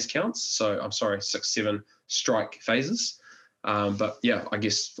 6-7 phase counts. So 6-7 strike phases. But yeah, I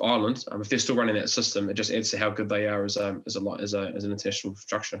guess Ireland, if they're still running that system, it just adds to how good they are as an international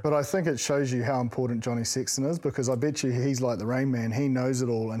structure. But I think it shows you how important Johnny Sexton is, because I bet you he's like the Rain Man. He knows it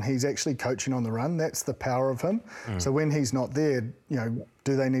all, and he's actually coaching on the run. That's the power of him. So when he's not there,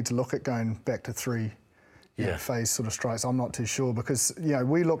 do they need to look at going back to 3 phase sort of strikes? I'm not too sure, because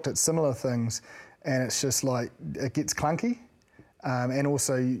we looked at similar things, and it's just like it gets clunky. And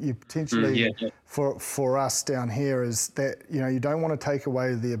also you potentially, for us down here, is that, you don't want to take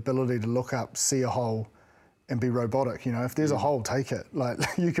away the ability to look up, see a hole and be robotic. If there's a hole, take it. Like,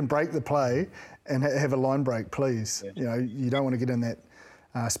 you can break the play and have a line break, please. You don't want to get in that,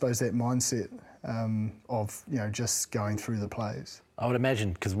 I suppose, that mindset of, just going through the plays. I would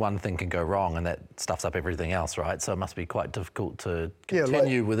imagine, because one thing can go wrong and that stuffs up everything else, right? So it must be quite difficult to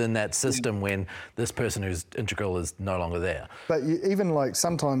continue within that system when this person who's integral is no longer there. But even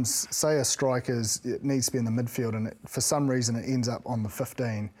sometimes, say a strike it needs to be in the midfield, and for some reason it ends up on the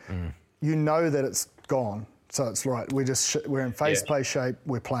 15. You know that it's gone. So it's right, we're in phase play shape,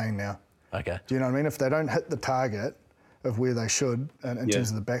 we're playing now. Okay. Do you know what I mean? If they don't hit the target of where they should in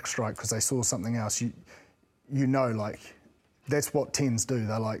terms of the back strike because they saw something else, that's what 10s do.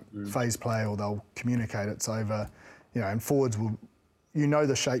 They phase play, or they'll communicate it's over, and forwards will,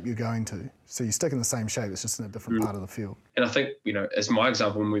 the shape you're going to. So you stick in the same shape, it's just in a different part of the field. And I think, as my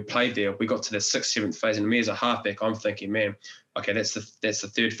example, when we played there, we got to the 6th, 7th phase, and me as a halfback, I'm thinking, man, okay, that's the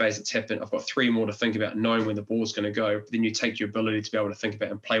 3rd phase that's happened. I've got 3 more to think about, knowing when the ball's going to go. But then you take your ability to be able to think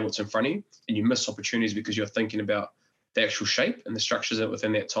about and play what's in front of you, and you miss opportunities because you're thinking about the actual shape and the structures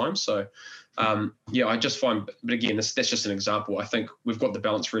within that time. So, I just find, but again, that's just an example. I think we've got the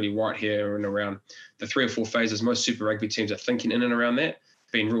balance really right here and around the 3 or 4 phases. Most Super Rugby teams are thinking in and around that,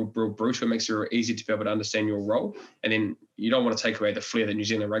 being real brutal. It makes it real easy to be able to understand your role. And then you don't want to take away the flair that New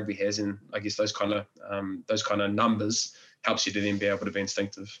Zealand rugby has. And I guess those kind of numbers helps you to then be able to be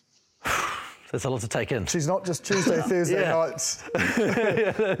instinctive. There's a lot to take in. She's not just Tuesday, Thursday nights.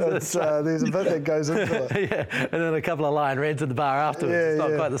 There's a bit that goes into it. Yeah, and then a couple of Lion Reds at the bar afterwards. It's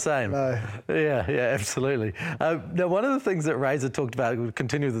not quite the same. No. Yeah, absolutely. Now, one of the things that Razor talked about, we'll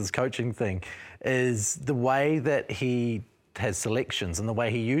continue with this coaching thing, is the way that he has selections and the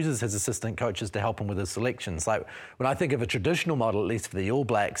way he uses his assistant coaches to help him with his selections. Like when I think of a traditional model, at least for the All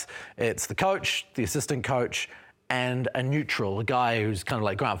Blacks, it's the coach, the assistant coach, and a neutral, a guy who's kind of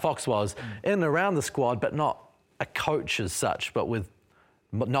like Grant Fox was, in and around the squad, but not a coach as such, but with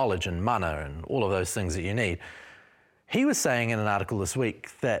knowledge and mana and all of those things that you need. He was saying in an article this week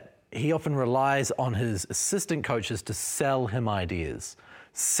that he often relies on his assistant coaches to sell him ideas,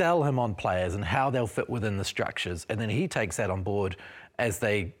 sell him on players and how they'll fit within the structures. And then he takes that on board as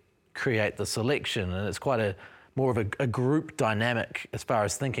they create the selection. And it's quite more of a group dynamic as far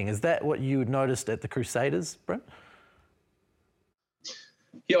as thinking. Is that what you noticed at the Crusaders, Brent?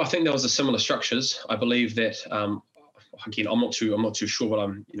 Yeah, I think there was a similar structures. I believe that, again, I'm not too sure, but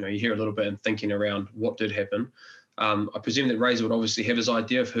you hear a little bit in thinking around what did happen. I presume that Razor would obviously have his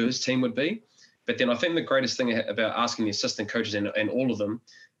idea of who his team would be. But then I think the greatest thing about asking the assistant coaches and all of them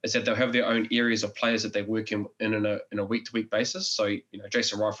is that they'll have their own areas of players that they work in a week-to-week basis. So,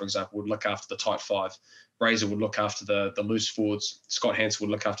 Jason Wright, for example, would look after the tight five. Razor would look after the loose forwards. Scott Hansen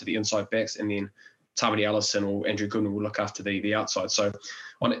would look after the inside backs. And then Tamati Allison or Andrew Goodman would look after the outside. So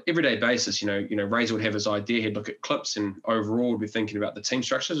on an everyday basis, Razor would have his idea. He'd look at clips and overall would be thinking about the team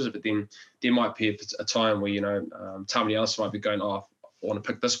structures. But then there might be a time where, Tamati Allison might be going, I want to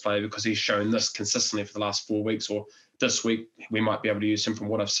pick this player because he's shown this consistently for the last 4 weeks, or this week we might be able to use him from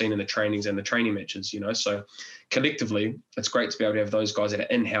what I've seen in the trainings and the training matches, So collectively, it's great to be able to have those guys that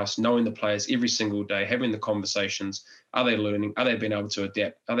are in-house, knowing the players every single day, having the conversations. Are they learning? Are they being able to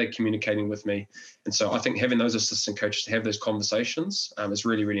adapt? Are they communicating with me? And so I think having those assistant coaches to have those conversations is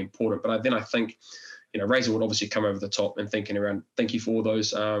really, really important. But then I think, Razor would obviously come over the top and thinking around, thank you for all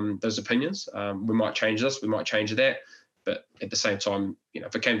those opinions. We might change this, we might change that. But at the same time,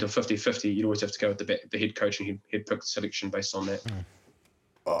 if it came to 50-50, you'd always have to go with the head coach and he'd pick the selection based on that.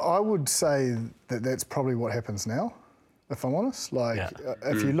 I would say that that's probably what happens now, if I'm honest.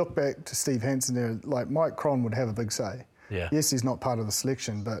 If you look back to Steve Hansen there, like Mike Cron would have a big say. Yeah. Yes, he's not part of the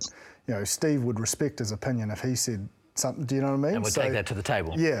selection, but, Steve would respect his opinion if he said something, do you know what I mean? And would take that to the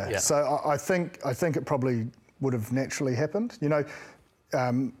table. Yeah. So I think it probably would have naturally happened.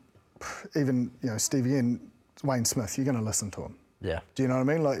 Even, Stevie N, Wayne Smith, you're going to listen to him. Yeah. Do you know what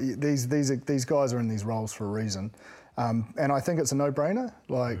I mean? Like these guys are in these roles for a reason, and I think it's a no-brainer.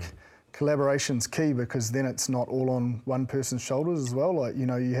 Collaboration's key because then it's not all on one person's shoulders as well.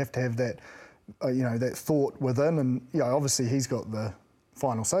 You have to have that, that thought within, and obviously he's got the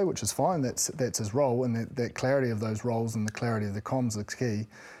final say, which is fine. That's his role, and that clarity of those roles and the clarity of the comms is key.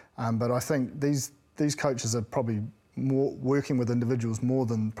 But I think these coaches are probably more working with individuals more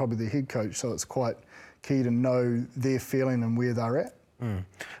than probably the head coach, so it's quite key to know their feeling and where they're at.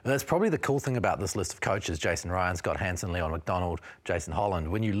 That's probably the cool thing about this list of coaches: Jason Ryan, Scott Hansen, Leon McDonald, Jason Holland.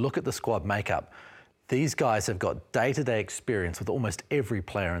 When you look at the squad makeup, these guys have got day-to-day experience with almost every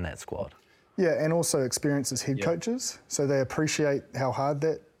player in that squad. Yeah, and also experience as head coaches, so they appreciate how hard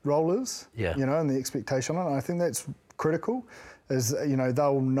that role is. Yeah. And the expectation on it. And I think that's critical. Is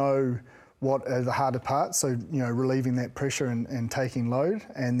they'll know what are the harder parts, so relieving that pressure and taking load,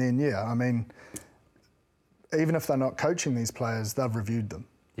 and then even if they're not coaching these players, they've reviewed them.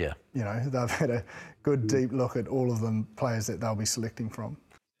 Yeah. They've had a good deep look at all of them players that they'll be selecting from.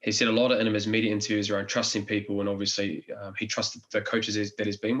 He said a lot in his media interviews around trusting people, and obviously he trusted the coaches that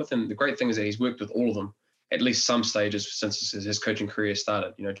he's been with. And the great thing is that he's worked with all of them at least some stages since his coaching career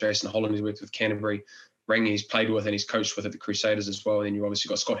started. Jason Holland, he's worked with Canterbury, Rangi he's played with and he's coached with at the Crusaders as well. And then you obviously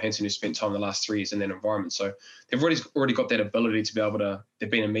got Scott Hansen, who spent time the last 3 years in that environment. So they've already got that ability to be able to, they've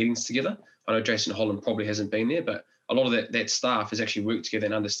been in meetings together. I know Jason Holland probably hasn't been there, but a lot of that staff has actually worked together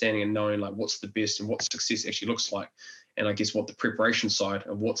and understanding and knowing what's the best and what success actually looks like. And I guess what the preparation side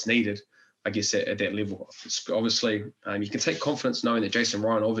of what's needed, I guess at that level. Obviously, you can take confidence knowing that Jason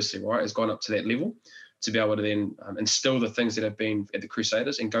Ryan, obviously, has gone up to that level to be able to then instill the things that have been at the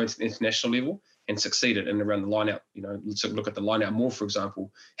Crusaders and go to the international level and succeeded in around the line-out. Let's look at the line-out more, for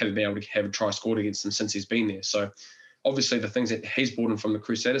example, haven't been able to have a try scored against them since he's been there. So obviously the things that he's brought in from the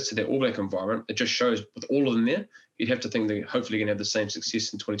Crusaders to their All Black environment, it just shows with all of them there, you'd have to think they're hopefully going to have the same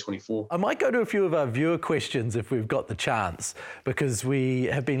success in 2024. I might go to a few of our viewer questions if we've got the chance, because we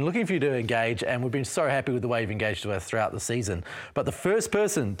have been looking for you to engage and we've been so happy with the way you've engaged with us throughout the season. But the first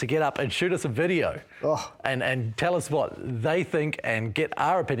person to get up and shoot us a video and tell us what they think and get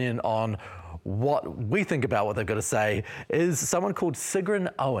our opinion on what we think about what they've got to say is someone called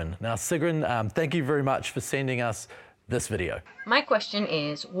Sigrun Owen. Now, Sigrun, thank you very much for sending us this video. My question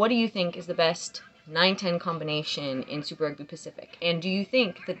is, what do you think is the best 9-10 combination in Super Rugby Pacific? And do you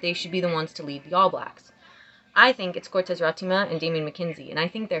think that they should be the ones to lead the All Blacks? I think it's Cortez Ratima and Damien McKenzie, and I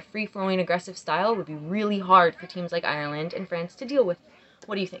think their free-flowing aggressive style would be really hard for teams like Ireland and France to deal with.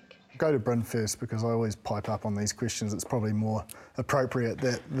 What do you think? Go to Bryn first, because I always pipe up on these questions. It's probably more appropriate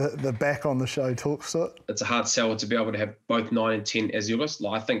that the back on the show talks to it. It's a hard sell to be able to have both 9 and 10 as your list.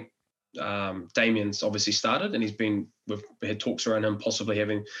 I think Damien's obviously started, and we've had talks around him possibly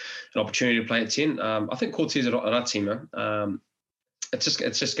having an opportunity to play at 10. I think Cortez Ratima,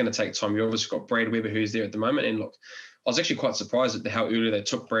 it's just going to take time. You obviously got Brad Weber, who's there at the moment, and look, I was actually quite surprised at how early they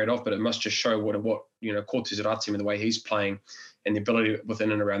took Brad off, but it must just show what Cortez Ratima, the way he's playing, and the ability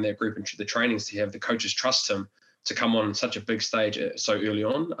within and around that group and the trainings to have the coaches trust him to come on such a big stage so early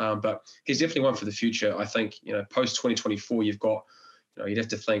on. But he's definitely one for the future. I think, post 2024, you've got, you'd have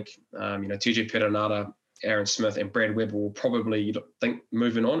to think, TJ Perenara, Aaron Smith and Brad Weber will probably think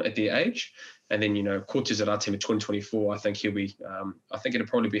moving on at their age. And then, Cortez Ratima 2024, I think he'll be, I think it'll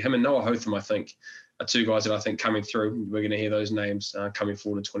probably be him and Noah Hotham, I think, are two guys that I think coming through. We're going to hear those names coming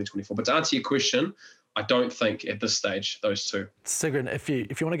forward in 2024. But to answer your question, I don't think at this stage, those two. Sigrid, if you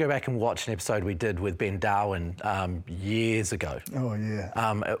want to go back and watch an episode we did with Ben Darwin years ago. Oh,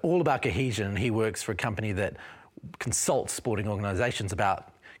 yeah. All about cohesion. He works for a company that consults sporting organisations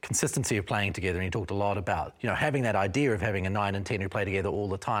about consistency of playing together, and he talked a lot about having that idea of having a 9 and 10 who play together all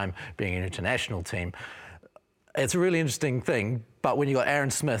the time, being an international team. It's a really interesting thing, but when you got Aaron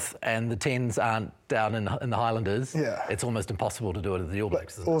Smith and the 10s aren't down in the Highlanders, it's almost impossible to do it at the All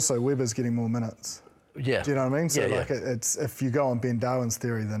Blacks. Also, Weber's getting more minutes. Yeah. Do you know what I mean? So it's if you go on Ben Darwin's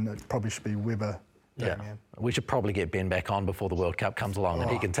theory, then it probably should be Weber. Yeah, we should probably get Ben back on before the World Cup comes along,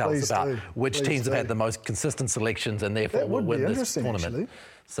 and he can tell us about which teams have had the most consistent selections and therefore will win this tournament. Actually.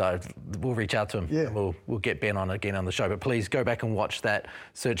 So we'll reach out to him. Yeah. And we'll get Ben on again on the show. But please go back and watch that.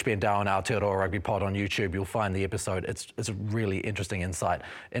 Search Ben Darwin, Aotearoa Rugby Pod on YouTube. You'll find the episode. It's a really interesting insight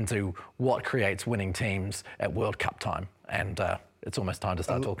into what creates winning teams at World Cup time. And it's almost time to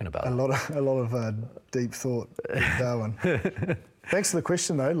start talking about it. A lot of deep thought, Darwin. Thanks for the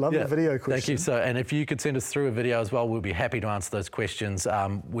question, though. Love the video question. Thank you. So, and if you could send us through a video as well, we'll be happy to answer those questions.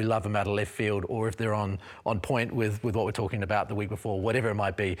 We love them out of left field, or if they're on point with what we're talking about the week before, whatever it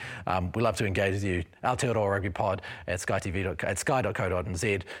might be. We love to engage with you. Aotearoa Rugby Pod at sky.co.nz.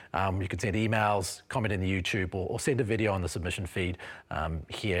 You can send emails, comment in the YouTube, or send a video on the submission feed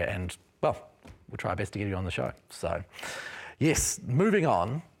here, and we'll try our best to get you on the show. So, yes, moving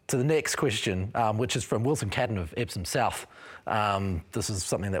on to the next question, which is from Wilson Cadden of Epsom South. This is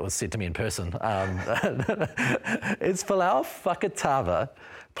something that was said to me in person. Is Folau Fakatava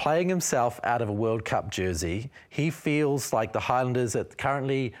playing himself out of a World Cup jersey? He feels like the Highlanders are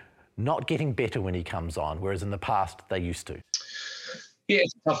currently not getting better when he comes on, whereas in the past they used to. Yeah,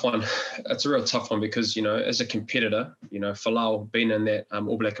 it's a tough one. It's a real tough one because, as a competitor, Folau being in that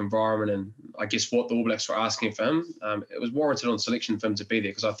All Black environment, and I guess what the All Blacks were asking for him, it was warranted on selection for him to be there,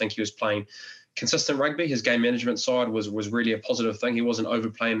 because I think he was playing consistent rugby. His game management side was really a positive thing. He wasn't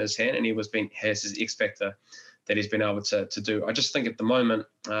overplaying his hand, and he has his X factor that he's been able to do. I just think at the moment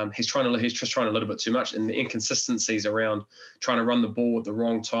he's just trying a little bit too much, and the inconsistencies around trying to run the ball at the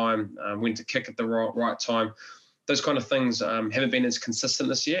wrong time, when to kick at the right time. Those kind of things haven't been as consistent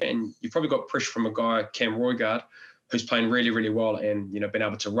this year, and you've probably got pressure from a guy, Cam Roigard, who's playing really, really well, and been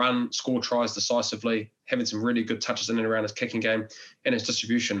able to run, score tries decisively, having some really good touches in and around his kicking game, and his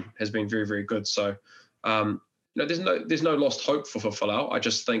distribution has been very, very good. So, there's no lost hope for Folau. I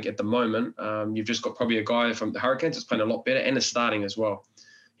just think at the moment you've just got probably a guy from the Hurricanes that's playing a lot better and is starting as well.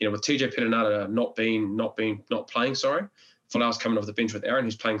 With TJ Perenara not playing. Folau's coming off the bench with Aaron,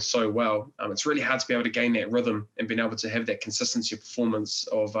 who's playing so well. It's really hard to be able to gain that rhythm and being able to have that consistency of performance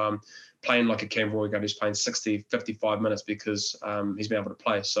of playing like a Cam Roigard who's playing 60, 55 minutes because he's been able to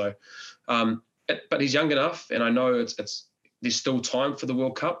play. So, but he's young enough, and I know there's still time for the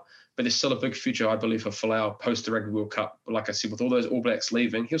World Cup, but there's still a big future, I believe, for Folau post the Rugby World Cup. But like I said, with all those All Blacks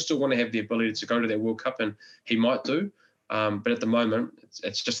leaving, he'll still want to have the ability to go to that World Cup, and he might do. But at the moment,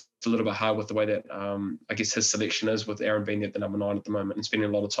 it's just a little bit hard with the way that I guess his selection is, with Aaron being at the number 9 at the moment and spending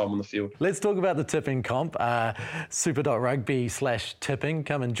a lot of time on the field. Let's talk about the tipping comp. Super.rugby/tipping.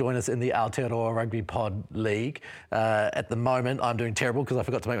 Come and join us in the Aotearoa Rugby Pod League. At the moment, I'm doing terrible because I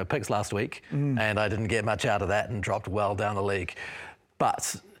forgot to make my picks last week, and I didn't get much out of that and dropped well down the league.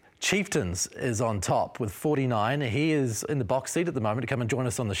 But Chieftains is on top with 49. He is in the box seat at the moment to come and join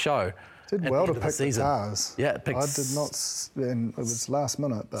us on the show. Did well to pick the Tars. Yeah, I did not, and it was last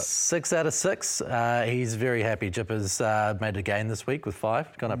minute. But 6 out of 6. He's very happy. Jipper's made a gain this week with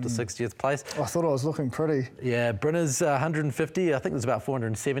 5, gone up to 60th place. I thought I was looking pretty. Yeah, Brenner's 150. I think there's about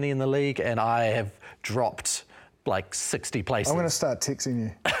 470 in the league, and I have dropped like 60 places. I'm going to start texting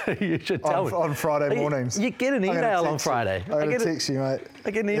you. You should tell me. On Friday mornings. You get an email on Friday. I'm going to text you, mate.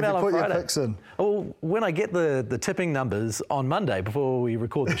 I get an email on Friday. Put your Friday. picks in. Well, when I get the tipping numbers on Monday before we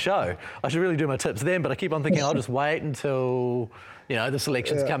record the show, I should really do my tips then, but I keep on thinking I'll just wait until, the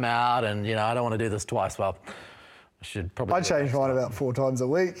selections come out and, I don't want to do this twice. Well, I should probably... I change mine about 4 times a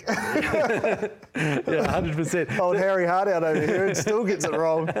week. Yeah, 100%. Old Harry Hart out over here and still gets it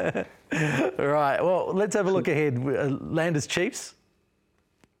wrong. All right, well, let's have a look ahead. Landers Chiefs.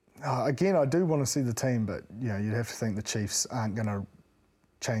 Again, I do want to see the team, but you'd have to think the Chiefs aren't going to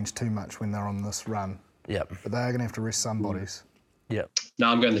change too much when they're on this run. Yep. But they are going to have to rest some bodies. Yep. No,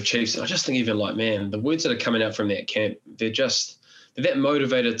 I'm going the Chiefs. I just think even the words that are coming out from that camp, they're that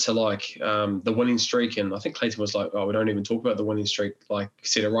motivated to the winning streak. And I think Clayton was like, oh, we don't even talk about the winning streak. Like,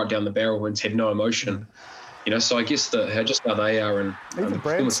 said it right down the barrel and had no emotion. So I guess just how they are and the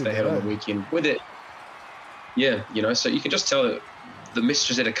performance they had on the weekend with it. Yeah, so you can just tell that the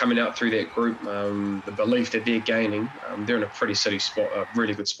messages that are coming out through that group, the belief that they're gaining, they're in a pretty city spot, a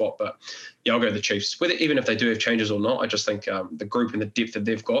really good spot. But yeah, I'll go the Chiefs. Even if they do have changes or not, I just think the group and the depth that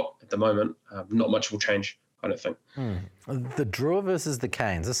they've got at the moment, not much will change, I don't think. The Drua versus the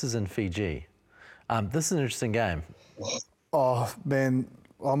Canes. This is in Fiji. This is an interesting game. Oh, man,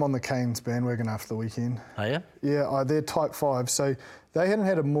 I'm on the Canes bandwagon after the weekend. Are you? Yeah, they're type 5. So they hadn't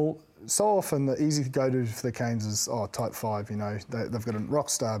had a more... So often the easy go-to for the Canes is, type 5, they've got a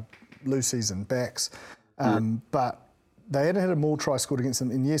rockstar Lucy's and backs. But they hadn't had a more try scored against them.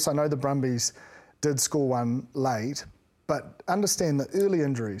 And yes, I know the Brumbies did score one late, but understand the early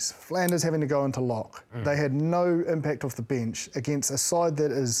injuries, Flanders having to go into lock. They had no impact off the bench against a side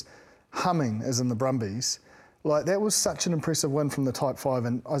that is humming, as in the Brumbies. That was such an impressive win from the type 5.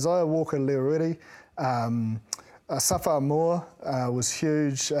 And Isaiah Walker-Lerueri, Safar Moore was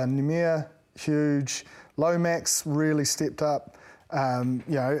huge. Nemir, huge. Lomax really stepped up.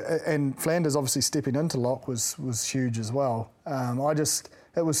 And Flanders obviously stepping into lock was huge as well.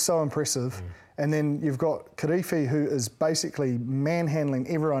 It was so impressive. And then you've got Karifi, who is basically manhandling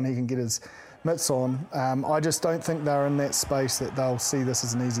everyone he can get his mitts on. I just don't think they're in that space that they'll see this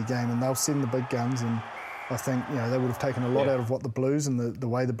as an easy game, and they'll send the big guns. And I think they would have taken a lot out of what the Blues and the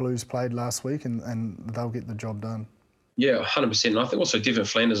way the Blues played last week, and they'll get the job done. Yeah, 100%. And I think also Devin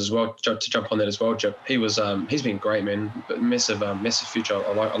Flanders as well, to jump on that as well, Jip. He's been great, man. Massive future.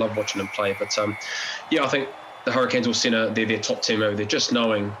 I love watching him play. But I think the Hurricanes will send their top team over there, just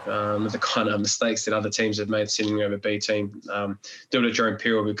knowing the kind of mistakes that other teams have made sending over B team. Do it during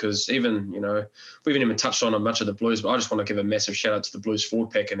peril, because we haven't even touched on much of the Blues, but I just want to give a massive shout out to the Blues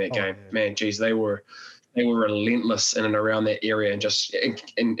forward pack in that game. Yeah. Man, geez, they were relentless in and around that area, and just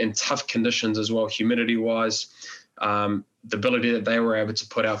in tough conditions as well, humidity-wise. The ability that they were able to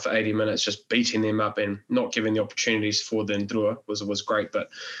put out for 80 minutes, just beating them up and not giving the opportunities for the Ndrua was great.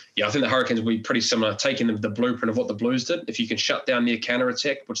 But yeah, I think the Hurricanes will be pretty similar, taking the blueprint of what the Blues did. If you can shut down their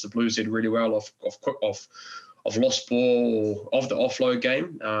counter-attack, which the Blues did really well off lost ball, or of the offload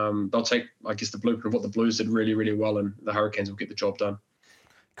game, they'll take, I guess, the blueprint of what the Blues did really, really well, and the Hurricanes will get the job done.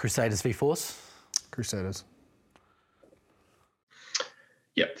 Crusaders v Force? Crusaders.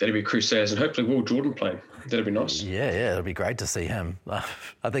 Yep, that'd be Crusaders, and hopefully Will Jordan playing. That'd be nice. Yeah, it'd be great to see him.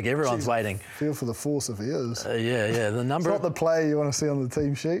 I think everyone's waiting. Feel for the Force if he is. The number. It's not the player you want to see on the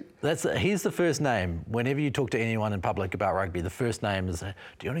team sheet. He's the first name. Whenever you talk to anyone in public about rugby, the first name is, do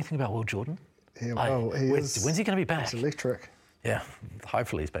you know anything about Will Jordan? Yeah, well, when's he going to be back? It's electric. Yeah,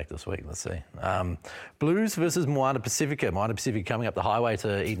 hopefully he's back this week. Let's see. Blues versus Moana Pacifica. Moana Pacifica coming up the highway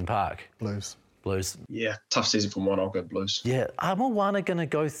to Eden Park. Blues. Yeah, tough season for Moana. I'll go Blues. Yeah, are Moana going to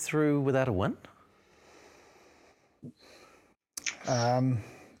go through without a win?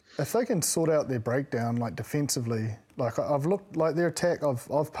 If they can sort out their breakdown, defensively, I've looked their attack.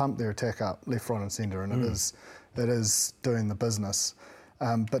 I've pumped their attack up left, right, and centre, and it is doing the business.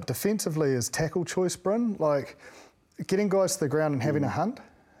 But defensively, is tackle choice, Bryn, getting guys to the ground and having a hunt.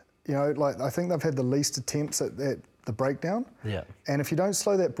 I think they've had the least attempts at the breakdown. Yeah. And if you don't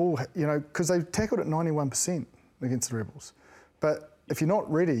slow that ball, because they've tackled at 91% against the Rebels, but if you're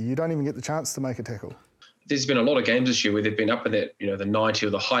not ready, you don't even get the chance to make a tackle. There's been a lot of games this year where they've been up in that, the 90 or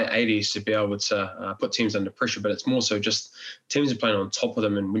the high 80s to be able to put teams under pressure, but it's more so just teams are playing on top of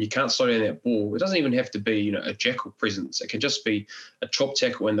them, and when you can't slow down that ball, it doesn't even have to be, a jackal presence. It can just be a chop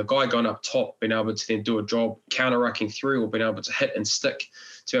tackle, and the guy going up top being able to then do a job counter-rucking through, or being able to hit and stick,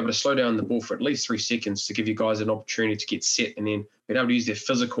 to be able to slow down the ball for at least 3 seconds to give you guys an opportunity to get set, and then being able to use their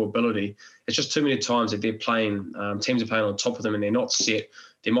physical ability. It's just too many times that they're playing, teams are playing on top of them and they're not set.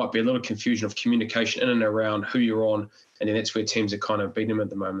 There might be a little confusion of communication in and around who you're on, and then that's where teams are kind of beating them at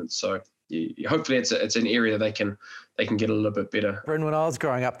the moment. So, hopefully it's an area they can get a little bit better. Bryn, when I was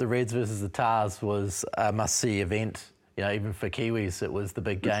growing up, the Reds versus the Tars was a must-see event. Even for Kiwis, it was the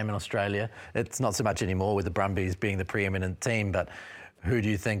big game in Australia. It's not so much anymore with the Brumbies being the preeminent team, but who do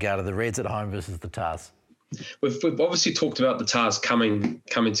you think out of the Reds at home versus the Tars? We've obviously talked about the Tars coming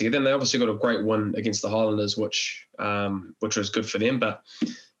together, and they obviously got a great win against the Highlanders, which was good for them. But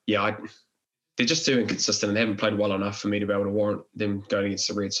yeah, they're just too inconsistent and they haven't played well enough for me to be able to warrant them going against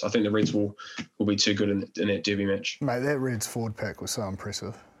the Reds. I think the Reds will be too good in that derby match. Mate, that Reds forward pack was so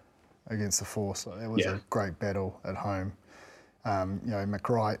impressive against the Force. That was a great battle at home.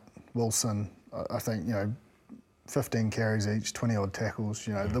 McWright, Wilson, I think, 15 carries each, 20-odd tackles.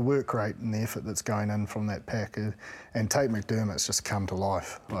 The work rate and the effort that's going in from that pack. And Tate McDermott's just come to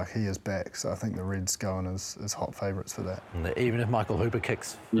life. Like, he is back. So I think the Reds go in as hot favourites for that. Even if Michael Hooper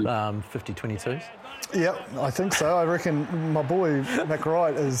kicks 50-22s? Yep, I think so. I reckon my boy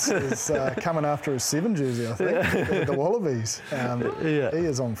McWright is coming after his 7 jersey, I think, the Wallabies. He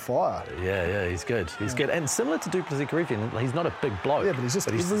is on fire. Yeah, he's good. He's good. And similar to Duplessis Griffin, he's not a big bloke. Yeah, but he's just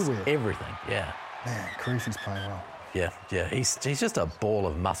everywhere. Everything, yeah. Man, Griffin's playing well. Yeah. He's just a ball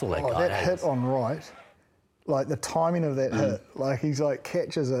of muscle, that guy. That hit on right, like the timing of that hit, like he's like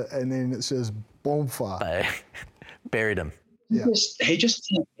catches it and then it's just bomb fire. Buried him. Yeah. He just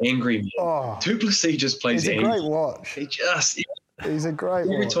plays angry, man. Oh, Duplessis just plays angry. He's a great watch. He's a great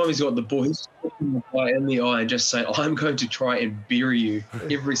Every watch. time he's got the ball, he's looking the guy in the eye and just saying, I'm going to try and bury you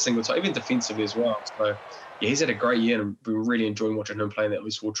every single time, even defensively as well. So, yeah, he's had a great year and we're really enjoying watching him playing that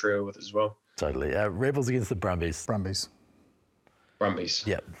loose ball trio with as well. Totally. Rebels against the Brumbies. Brumbies.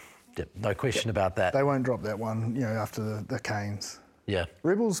 Yep. No question about that. They won't drop that one, after the Canes. Yeah.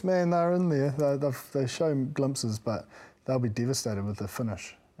 Rebels, man, they're in there. They show glimpses, but they'll be devastated with the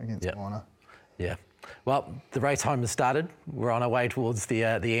finish against Moana. Yeah. Well, the race home has started. We're on our way towards the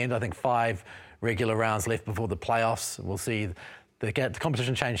end. I think 5 regular rounds left before the playoffs. We'll see the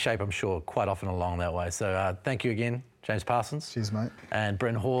competition change shape, I'm sure, quite often along that way. So thank you again, James Parsons. Cheers, mate. And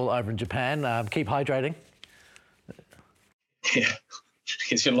Bryn Hall over in Japan. Keep hydrating. Yeah.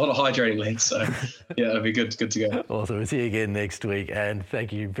 It's been a lot of hydrating, lads. So, yeah, it'll be good to go. Awesome. We'll see you again next week. And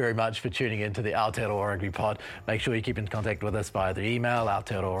thank you very much for tuning in to the Aotearoa Rugby Pod. Make sure you keep in contact with us via the email,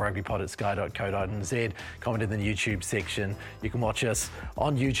 aotearoarugbypod@sky.co.nz. Comment in the YouTube section. You can watch us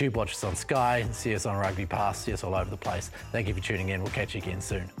on YouTube, watch us on Sky, see us on Rugby Pass, see us all over the place. Thank you for tuning in. We'll catch you again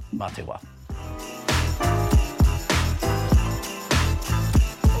soon. Mā te wā.